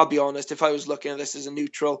 I'll be honest, if I was looking at this as a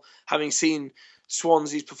neutral, having seen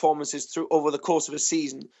Swansea's performances over the course of a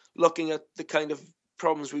season, looking at the kind of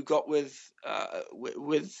problems we've got with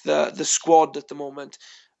the squad at the moment,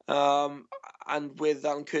 and with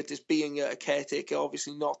Alan Curtis being a caretaker,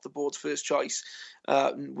 obviously not the board's first choice,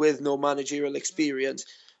 with no managerial experience,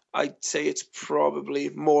 I'd say it's probably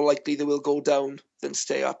more likely they will go down than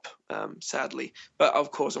stay up, sadly. But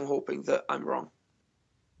of course, I'm hoping that I'm wrong.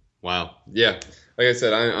 Wow. Yeah. Like I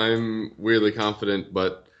said, I'm weirdly confident,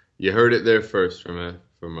 but you heard it there first from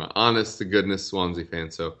an honest to goodness Swansea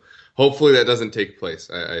fan. So hopefully that doesn't take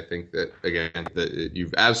place. I think that, again, that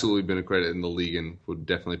you've absolutely been a credit in the league and would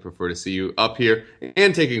definitely prefer to see you up here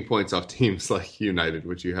and taking points off teams like United,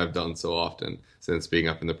 which you have done so often since being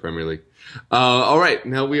up in the Premier League. All right.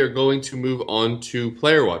 Now we are going to move on to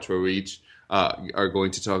Player Watch, where we each are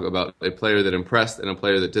going to talk about a player that impressed and a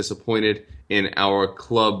player that disappointed in our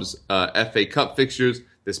club's FA Cup fixtures.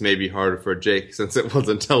 This may be harder for Jake since it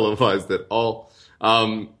wasn't televised at all.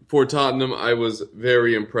 For Tottenham, I was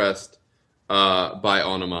very impressed by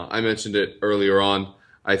Onuma. I mentioned it earlier on.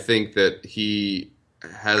 I think that he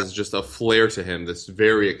has just a flair to him that's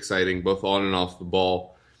very exciting, both on and off the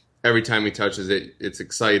ball. Every time he touches it, it's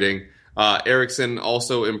exciting. Eriksson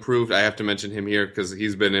also improved. I have to mention him here because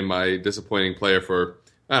he's been in my disappointing player for,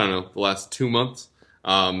 I don't know, the last 2 months.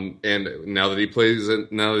 And now that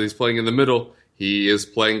he's playing in the middle, he is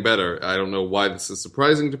playing better. I don't know why this is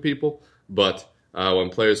surprising to people, but when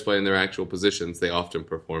players play in their actual positions, they often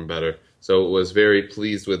perform better. So was very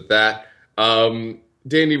pleased with that.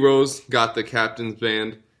 Danny Rose got the captain's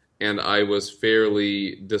band, and I was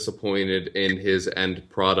fairly disappointed in his end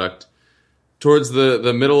product. Towards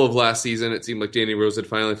the middle of last season, it seemed like Danny Rose had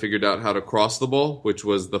finally figured out how to cross the ball, which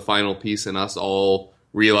was the final piece in us all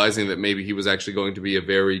realizing that maybe he was actually going to be a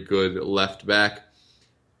very good left back.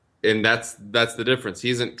 And that's the difference.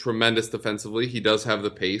 He isn't tremendous defensively. He does have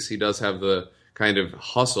the pace. He does have the kind of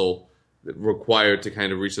hustle required to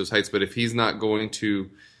kind of reach those heights. But if he's not going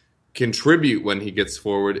to contribute when he gets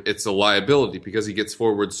forward, it's a liability because he gets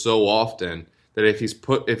forward so often that if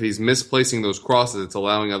he's misplacing those crosses, it's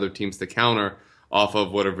allowing other teams to counter off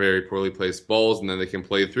of what are very poorly placed balls, and then they can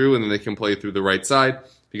play through, and then they can play through the right side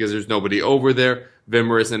because there's nobody over there.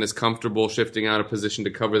 Wimmer isn't as comfortable shifting out of position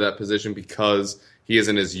to cover that position because he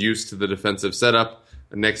isn't as used to the defensive setup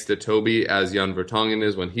next to Toby as Jan Vertonghen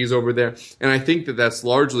is when he's over there. And I think that that's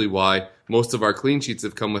largely why most of our clean sheets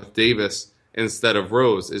have come with Davis instead of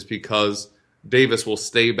Rose, is because Davis will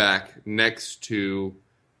stay back next to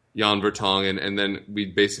Jan Vertonghen, and then we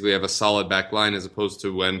basically have a solid back line as opposed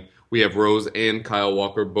to when we have Rose and Kyle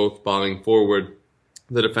Walker both bombing forward.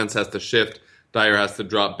 The defense has to shift. Dyer has to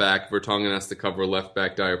drop back. Vertonghen has to cover left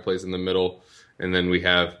back. Dyer plays in the middle. And then we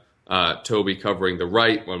have Toby covering the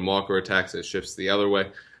right. When Walker attacks, it shifts the other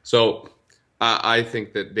way. So I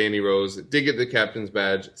think that Danny Rose did get the captain's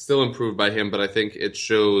badge, still improved by him, but I think it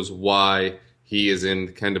shows why he is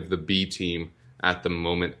in kind of the B team at the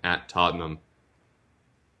moment at Tottenham.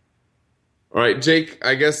 All right, Jake,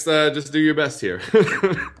 I guess just do your best here.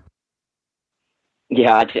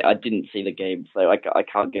 Yeah, I didn't see the game, so I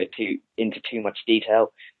can't go into too much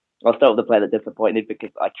detail. I'll start with the player that disappointed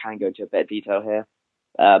because I can go into a bit of detail here.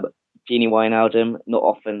 Genie Wijnaldum, not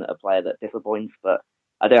often a player that disappoints, but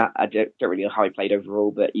I don't really know how he played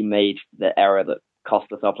overall, but he made the error that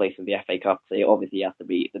cost us our place in the FA Cup, so he obviously has to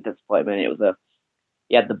be the disappointment.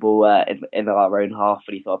 He had the ball in our own half,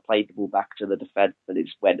 and he sort of played the ball back to the defence, and it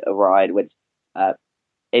just went awry. It went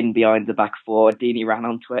in behind the back four. Deeney ran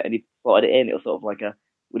onto it, and he spotted it in. It was sort of like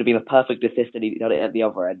would have been a perfect assist, and he got it at the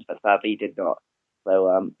other end, but sadly he did not.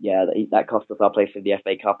 So that cost us our place in the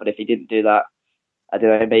FA Cup. And if he didn't do that, I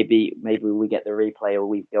don't know. Maybe we get the replay or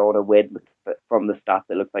we go on a win. But from the stats,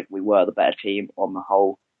 it looks like we were the better team on the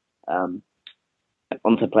whole.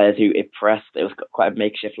 Onto players who impressed, it was quite a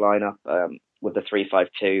makeshift lineup with the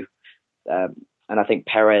 3-5-2, and I think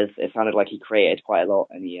Perez. It sounded like he created quite a lot,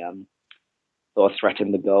 and he sort of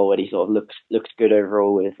threatened the goal, and he sort of looks good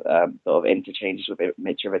overall with sort of interchanges with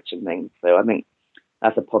Mitrovic and things. So I think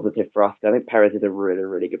that's a positive for us. I think Perez is a really,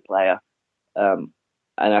 really good player, and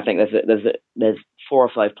I think there's 4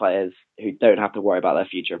 or 5 players who don't have to worry about their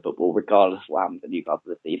future in football, regardless of what happens at Newcastle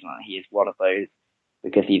this season. And he is one of those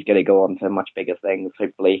because he's going to go on to much bigger things.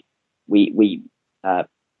 Hopefully, we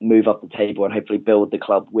move up the table and hopefully build the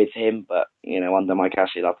club with him. But under Mike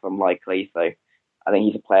Ashley, that's unlikely. So I think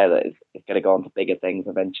he's a player that is going to go on to bigger things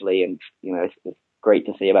eventually, and it's great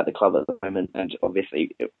to see about the club at the moment. And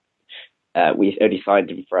obviously, we only signed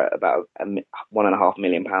him for about £1.5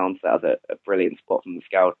 million. That was a brilliant spot from the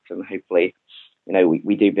scouts, and hopefully,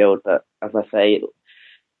 we do build. But as I say,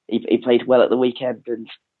 he played well at the weekend, and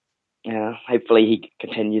hopefully he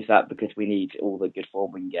continues that because we need all the good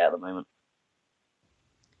form we can get at the moment.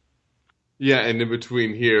 Yeah, and in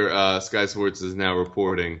between here, Sky Sports is now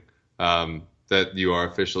reporting that you are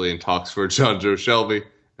officially in talks for John Joe Shelby,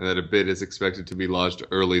 and that a bid is expected to be lodged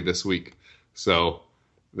early this week. So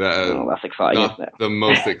that's exciting. Not isn't it? the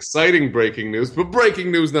most exciting breaking news, but breaking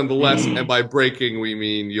news nonetheless. And by breaking, we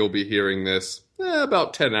mean you'll be hearing this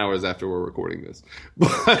about 10 hours after we're recording this.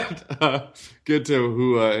 But get to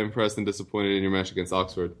who impressed and disappointed in your match against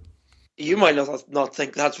Oxford. You might not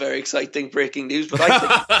think that's very exciting breaking news, but I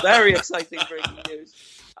think it's very exciting breaking news.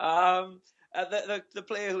 The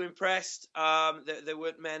player who impressed, there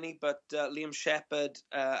weren't many, but Liam Shepherd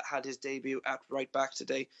had his debut at right back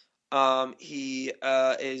today. He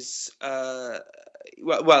is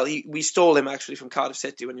we stole him actually from Cardiff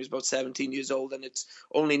City when he was about 17 years old, and it's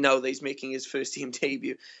only now that he's making his first team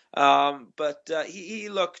debut. But he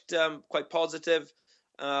looked quite positive.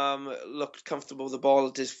 Looked comfortable with the ball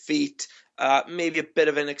at his feet. Maybe a bit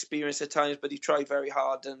of inexperience at times, but he tried very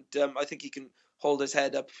hard, and I think he can hold his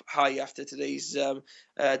head up high after today's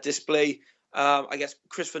display. I guess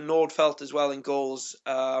Christopher Nordfeldt as well in goals.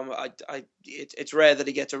 It's rare that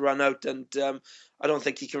he gets a run out, and I don't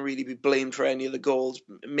think he can really be blamed for any of the goals.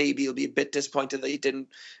 Maybe he'll be a bit disappointed that he didn't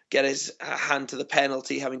get his hand to the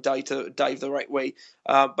penalty, having dived the right way.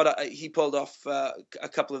 But he pulled off a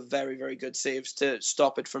couple of very, very good saves to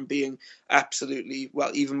stop it from being absolutely,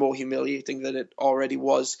 well, even more humiliating than it already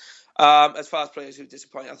was. As far as players who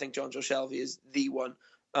disappoint, I think Jonjo Shelvey is the one.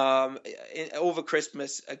 Over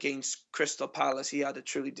Christmas against Crystal Palace, he had a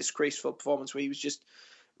truly disgraceful performance where he was just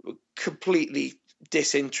completely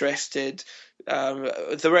disinterested.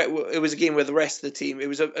 It was a game where the rest of the team, it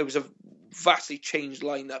was a vastly changed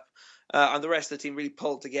lineup, and the rest of the team really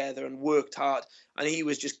pulled together and worked hard. And he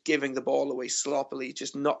was just giving the ball away sloppily,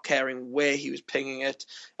 just not caring where he was pinging it,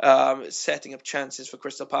 setting up chances for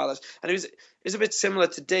Crystal Palace. And it was a bit similar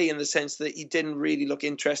today in the sense that he didn't really look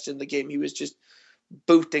interested in the game. He was just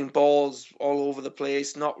booting balls all over the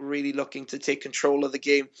place, not really looking to take control of the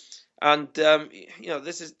game. And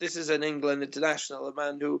this is an England international, a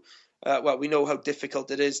man who, we know how difficult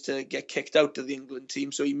it is to get kicked out of the England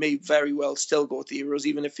team. So he may very well still go to the Euros,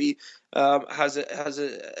 even if he has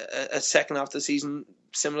a second half of the season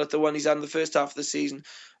similar to the one he's had in the first half of the season.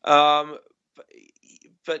 But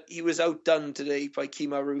he was outdone today by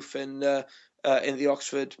Kemar Roofe in the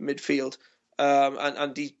Oxford midfield,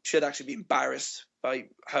 and he should actually be embarrassed by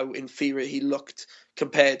how inferior he looked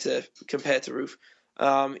compared to Roofe.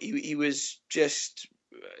 He was just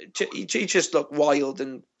looked wild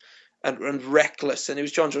and reckless, and it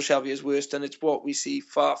was Jonjo Shelvey's worst, and it's what we see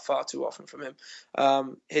far too often from him.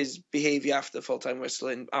 His behaviour after the full-time whistle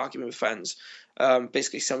and argument with fans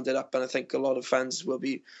basically summed it up, and I think a lot of fans will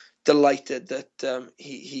be delighted that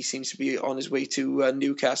he seems to be on his way to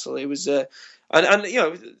Newcastle. It was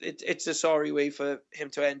it's a sorry way for him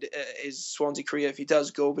to end his Swansea career if he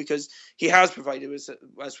does go, because he has provided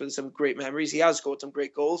us with some great memories. He has scored some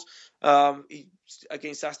great goals.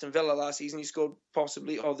 Against Aston Villa last season, he scored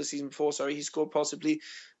the season before, he scored possibly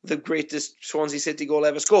the greatest Swansea City goal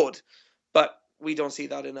ever scored. But we don't see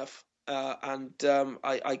that enough.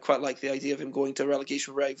 I quite like the idea of him going to a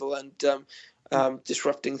relegation rival and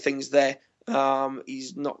disrupting things there.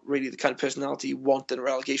 He's not really the kind of personality you want in a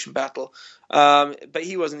relegation battle. But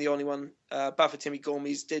he wasn't the only one. Bafétimbi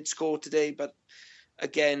Gomis did score today, but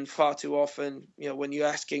again, far too often, when you're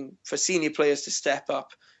asking for senior players to step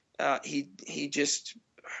up, he just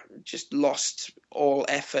lost all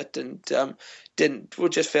effort and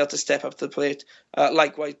would just fail to step up to the plate.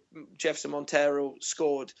 Likewise, Jefferson Montero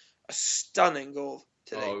scored a stunning goal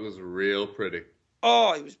today. Oh, it was real pretty.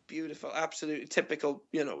 Oh, it was beautiful. Absolutely typical,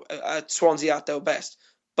 at Swansea at their best.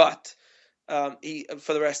 But he,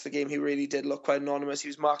 for the rest of the game, he really did look quite anonymous. He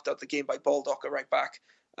was marked out the game by Baldock right back.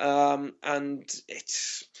 And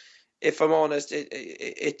it's, if I'm honest,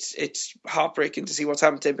 it's heartbreaking to see what's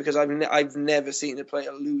happened to him, because I've never seen a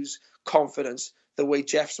player lose confidence the way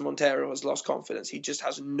Jefferson Montero has lost confidence. He just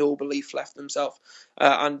has no belief left in himself.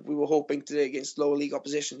 And we were hoping today against lower league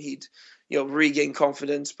opposition he'd regain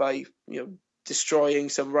confidence by destroying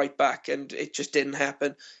some right back, and it just didn't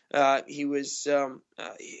happen. He was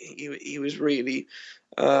really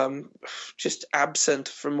just absent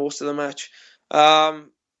for most of the match.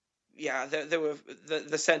 There were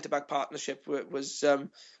the centre back partnership was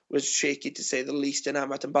shaky, to say the least, in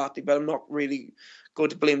Amat and Bartley, but I'm not really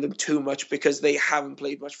going to blame them too much because they haven't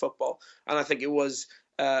played much football, and I think it was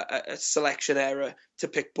a selection error to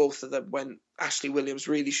pick both of them when Ashley Williams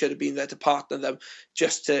really should have been there to partner them,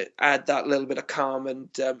 just to add that little bit of calm and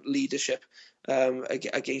leadership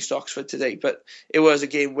against Oxford today. But it was a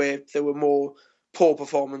game where there were more poor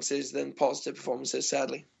performances than positive performances,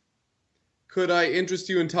 sadly. Could I interest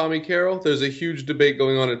you in Tommy Carroll? There's a huge debate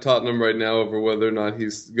going on at Tottenham right now over whether or not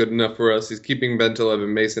he's good enough for us. He's keeping Bentaleb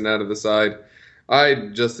and Mason out of the side.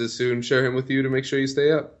 I'd just as soon share him with you to make sure you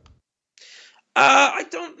stay up. I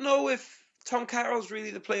don't know if Tom Carroll's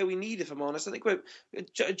really the player we need, if I'm honest. I think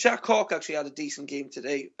Jack Hawke actually had a decent game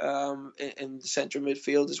today in the central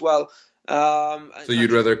midfield as well. So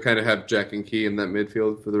you'd rather kind of have Jack and Key in that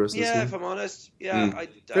midfield for the rest of the season? Yeah, if I'm honest.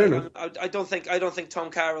 I don't think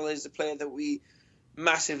Tom Carroll is the player that we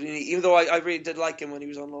massively need, even though I really did like him when he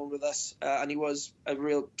was on loan with us, and he was a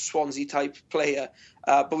real Swansea type player.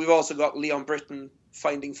 But we've also got Leon Britton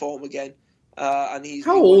finding form again. And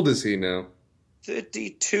How old is he now?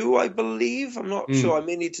 32, I believe. I'm not sure. I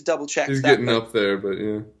may need to double check. He's getting up there, but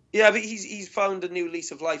yeah. Yeah, but he's found a new lease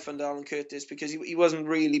of life under Alan Curtis, because he wasn't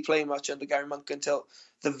really playing much under Gary Monk until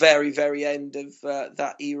the very, very end of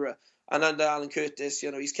that era. And under Alan Curtis,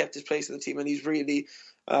 he's kept his place in the team, and he's really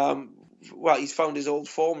he's found his old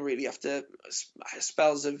form really after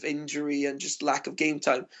spells of injury and just lack of game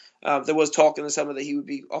time. There was talk in the summer that he would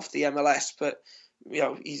be off the MLS, but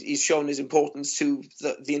he's shown his importance to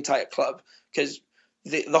the entire club, because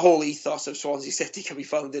the whole ethos of Swansea City can be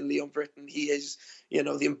found in Leon Britton. He is,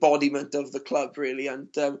 the embodiment of the club, really. And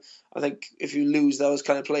I think if you lose those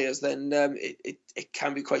kind of players, then it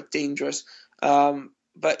can be quite dangerous.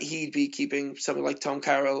 But he'd be keeping something like Tom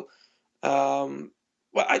Carroll.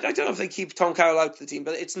 I don't know if they keep Tom Carroll out of the team,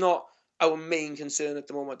 but it's not our main concern at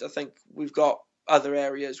the moment. I think we've got other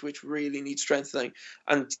areas which really need strengthening,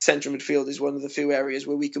 and central midfield is one of the few areas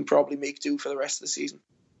where we can probably make do for the rest of the season.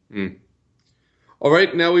 All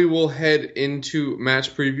right, now we will head into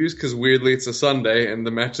match previews, because weirdly it's a Sunday and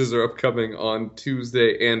the matches are upcoming on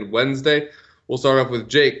Tuesday and Wednesday. We'll start off with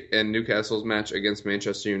Jake and Newcastle's match against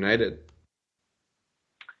Manchester United.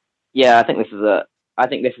 Yeah, I think this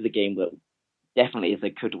is a game that definitely is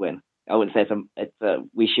a could win. I wouldn't say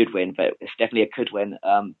we should win, but it's definitely a could win.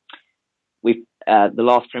 The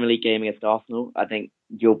last Premier League game against Arsenal, I think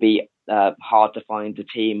you'll be hard to find a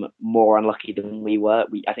team more unlucky than we were.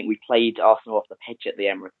 I think we played Arsenal off the pitch at the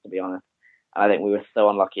Emirates, to be honest. And I think we were so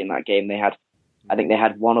unlucky in that game. I think they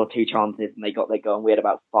had one or two chances and they got their goal. And we had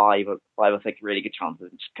about five or six really good chances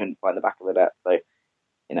and just couldn't find the back of the net. So,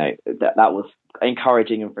 that was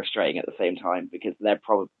encouraging and frustrating at the same time, because they're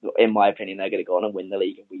probably, in my opinion, they're going to go on and win the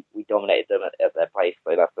league, and we dominated them at their place.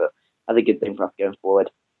 So that's a good thing for us going forward.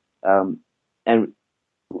 And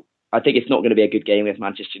I think it's not going to be a good game against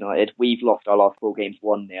Manchester United. We've lost our last 4 games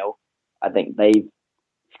 1-0. I think they've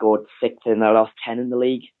scored 6 in their last 10 in the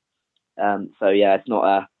league. So yeah, it's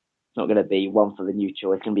not going to be one for the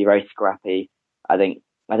neutral. It's going to be very scrappy. I think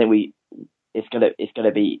it's going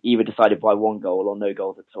to be either decided by 1 goal or no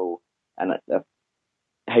goals at all. And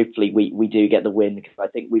hopefully we do get the win, because I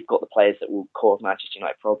think we've got the players that will cause Manchester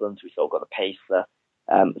United problems. We've still got the pace, the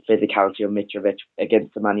physicality of Mitrovic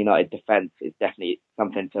against the Man United defence is definitely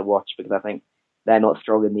something to watch, because I think they're not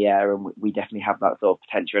strong in the air, and we definitely have that sort of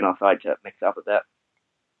potential in our side to mix it up a bit.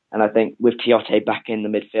 And I think with Tiote back in the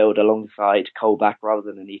midfield alongside Colback rather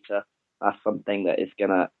than Anita, that's something that is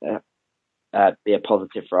going to be a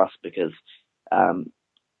positive for us, because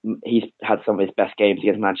he's had some of his best games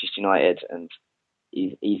against Manchester United, and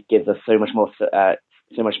he gives us so much more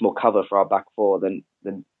cover for our back four than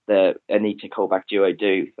the Anita Colback duo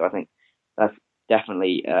do. So I think that's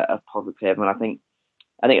definitely a positive, and I think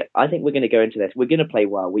we're going to go into this. We're going to play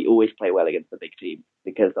well. We always play well against the big teams,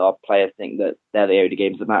 because our players think that they're the only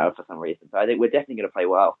games that matter for some reason. So I think we're definitely going to play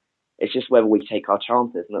well. It's just whether we take our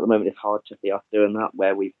chances, and at the moment it's hard to see us doing that,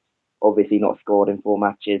 where we've obviously not scored in 4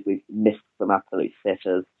 matches. We've missed some absolute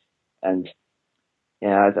sitters, and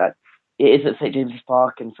it is at St James's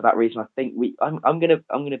Park, and for that reason, I think I'm not going to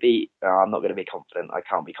be confident. I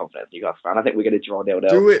can't be confident as a Newcastle fan. I think we're going to draw 0-0.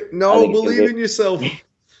 Do it. No, believe in yourself.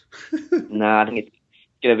 Nah, I think it's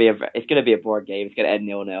going to be a boring game. It's going to end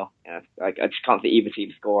 0-0. Yeah, I just can't see either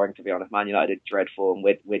team scoring, to be honest. Man United are dreadful, and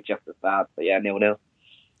we're just as bad. But yeah, 0-0.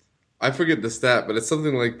 I forget the stat, but it's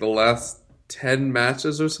something like the last 10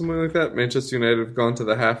 matches or something like that. Manchester United have gone to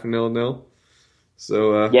the half 0-0.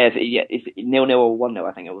 So it's 0-0 or 1-0.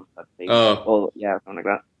 I think it was. Or something like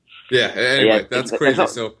that. Yeah. Anyway, that's crazy.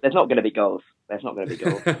 There's not going to be goals. I'm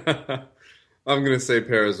going to say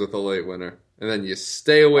Perez with a late winner, and then you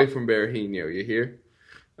stay away from Berahino. You hear?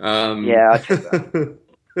 Yeah, I take that.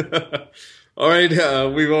 All right,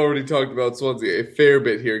 we've already talked about Swansea a fair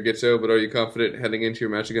bit here, Gitcho, but are you confident heading into your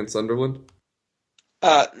match against Sunderland?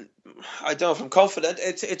 I don't know if I'm confident.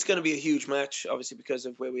 It's going to be a huge match, obviously, because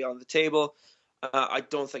of where we are on the table. I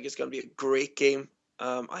don't think it's going to be a great game.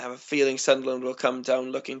 I have a feeling Sunderland will come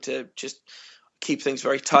down looking to just keep things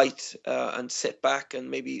very tight and sit back and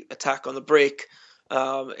maybe attack on the break.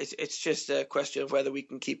 It's just a question of whether we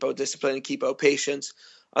can keep our discipline and keep our patience.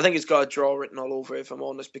 I think it's got a draw written all over it, if I'm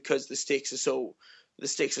honest, because the stakes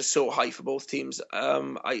are so high for both teams.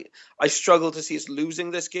 I struggle to see us losing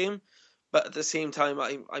this game, but at the same time,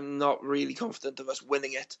 I'm not really confident of us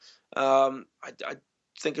winning it. I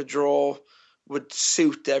think a draw would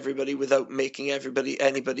suit everybody without making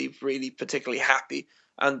anybody really particularly happy,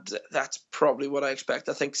 and that's probably what I expect.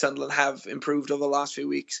 I think Sunderland have improved over the last few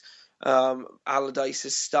weeks. Allardyce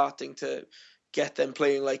is starting to get them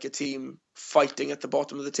playing like a team, fighting at the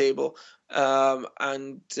bottom of the table,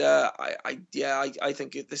 and I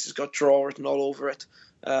think this has got draw written all over it,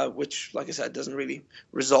 which, like I said, doesn't really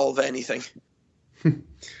resolve anything.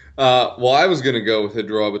 Well, I was going to go with a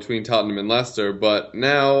draw between Tottenham and Leicester, but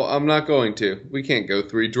now I'm not going to. We can't go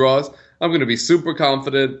 3 draws. I'm going to be super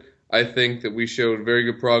confident. I think that we showed very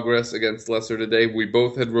good progress against Leicester today. We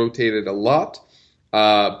both had rotated a lot.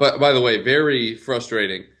 But by the way, very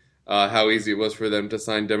frustrating how easy it was for them to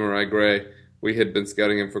sign Demarai Gray. We had been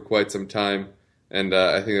scouting him for quite some time, and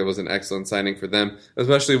I think it was an excellent signing for them,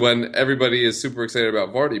 especially when everybody is super excited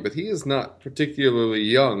about Vardy, but he is not particularly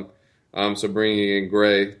young. So bringing in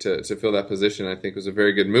Gray to fill that position, I think, was a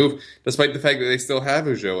very good move, despite the fact that they still have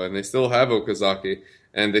Ujo and they still have Okazaki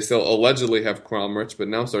and they still allegedly have Cromrich, but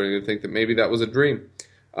now I'm starting to think that maybe that was a dream.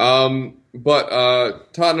 But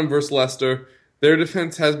Tottenham versus Leicester, their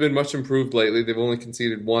defense has been much improved lately. They've only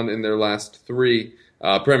conceded 1 in their last 3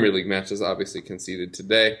 Premier League matches, obviously conceded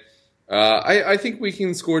today. I think we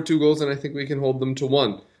can score 2 goals, and I think we can hold them to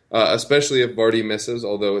 1, especially if Vardy misses,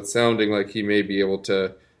 although it's sounding like he may be able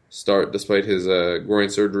to start despite his groin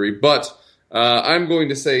surgery. But I'm going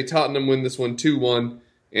to say Tottenham win this one 2-1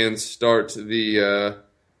 and start the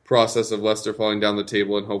process of Leicester falling down the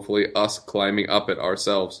table and hopefully us climbing up it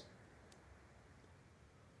ourselves.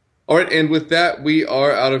 All right, and with that, we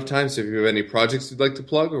are out of time. So if you have any projects you'd like to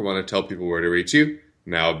plug or want to tell people where to reach you,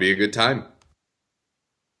 now would be a good time.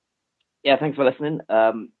 Yeah, thanks for listening.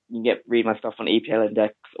 You can read my stuff on EPL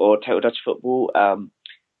Index or Total Dutch Football.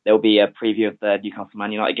 There'll be a preview of the Newcastle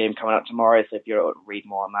Man United game coming up tomorrow, so if you want to read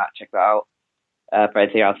more on that, check that out. For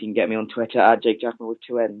anything else, you can get me on Twitter at Jake Jackman with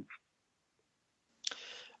 2 N's.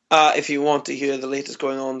 If you want to hear the latest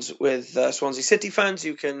going-ons with Swansea City fans,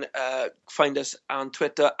 you can find us on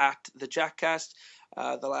Twitter at the Jackcast.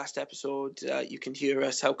 The last episode, you can hear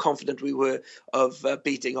us how confident we were of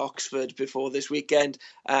beating Oxford before this weekend,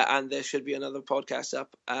 and there should be another podcast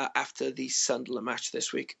up after the Sunderland match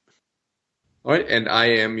this week. All right, and I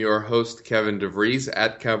am your host, Kevin DeVries,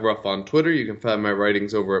 at KevRuff on Twitter. You can find my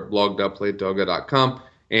writings over at blog.playdogga.com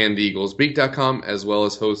and theeaglesbeak.com, as well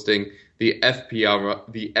as hosting the FPL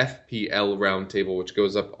Roundtable, which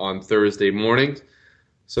goes up on Thursday mornings.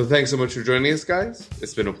 So thanks so much for joining us, guys.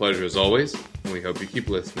 It's been a pleasure as always, and we hope you keep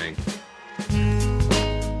listening.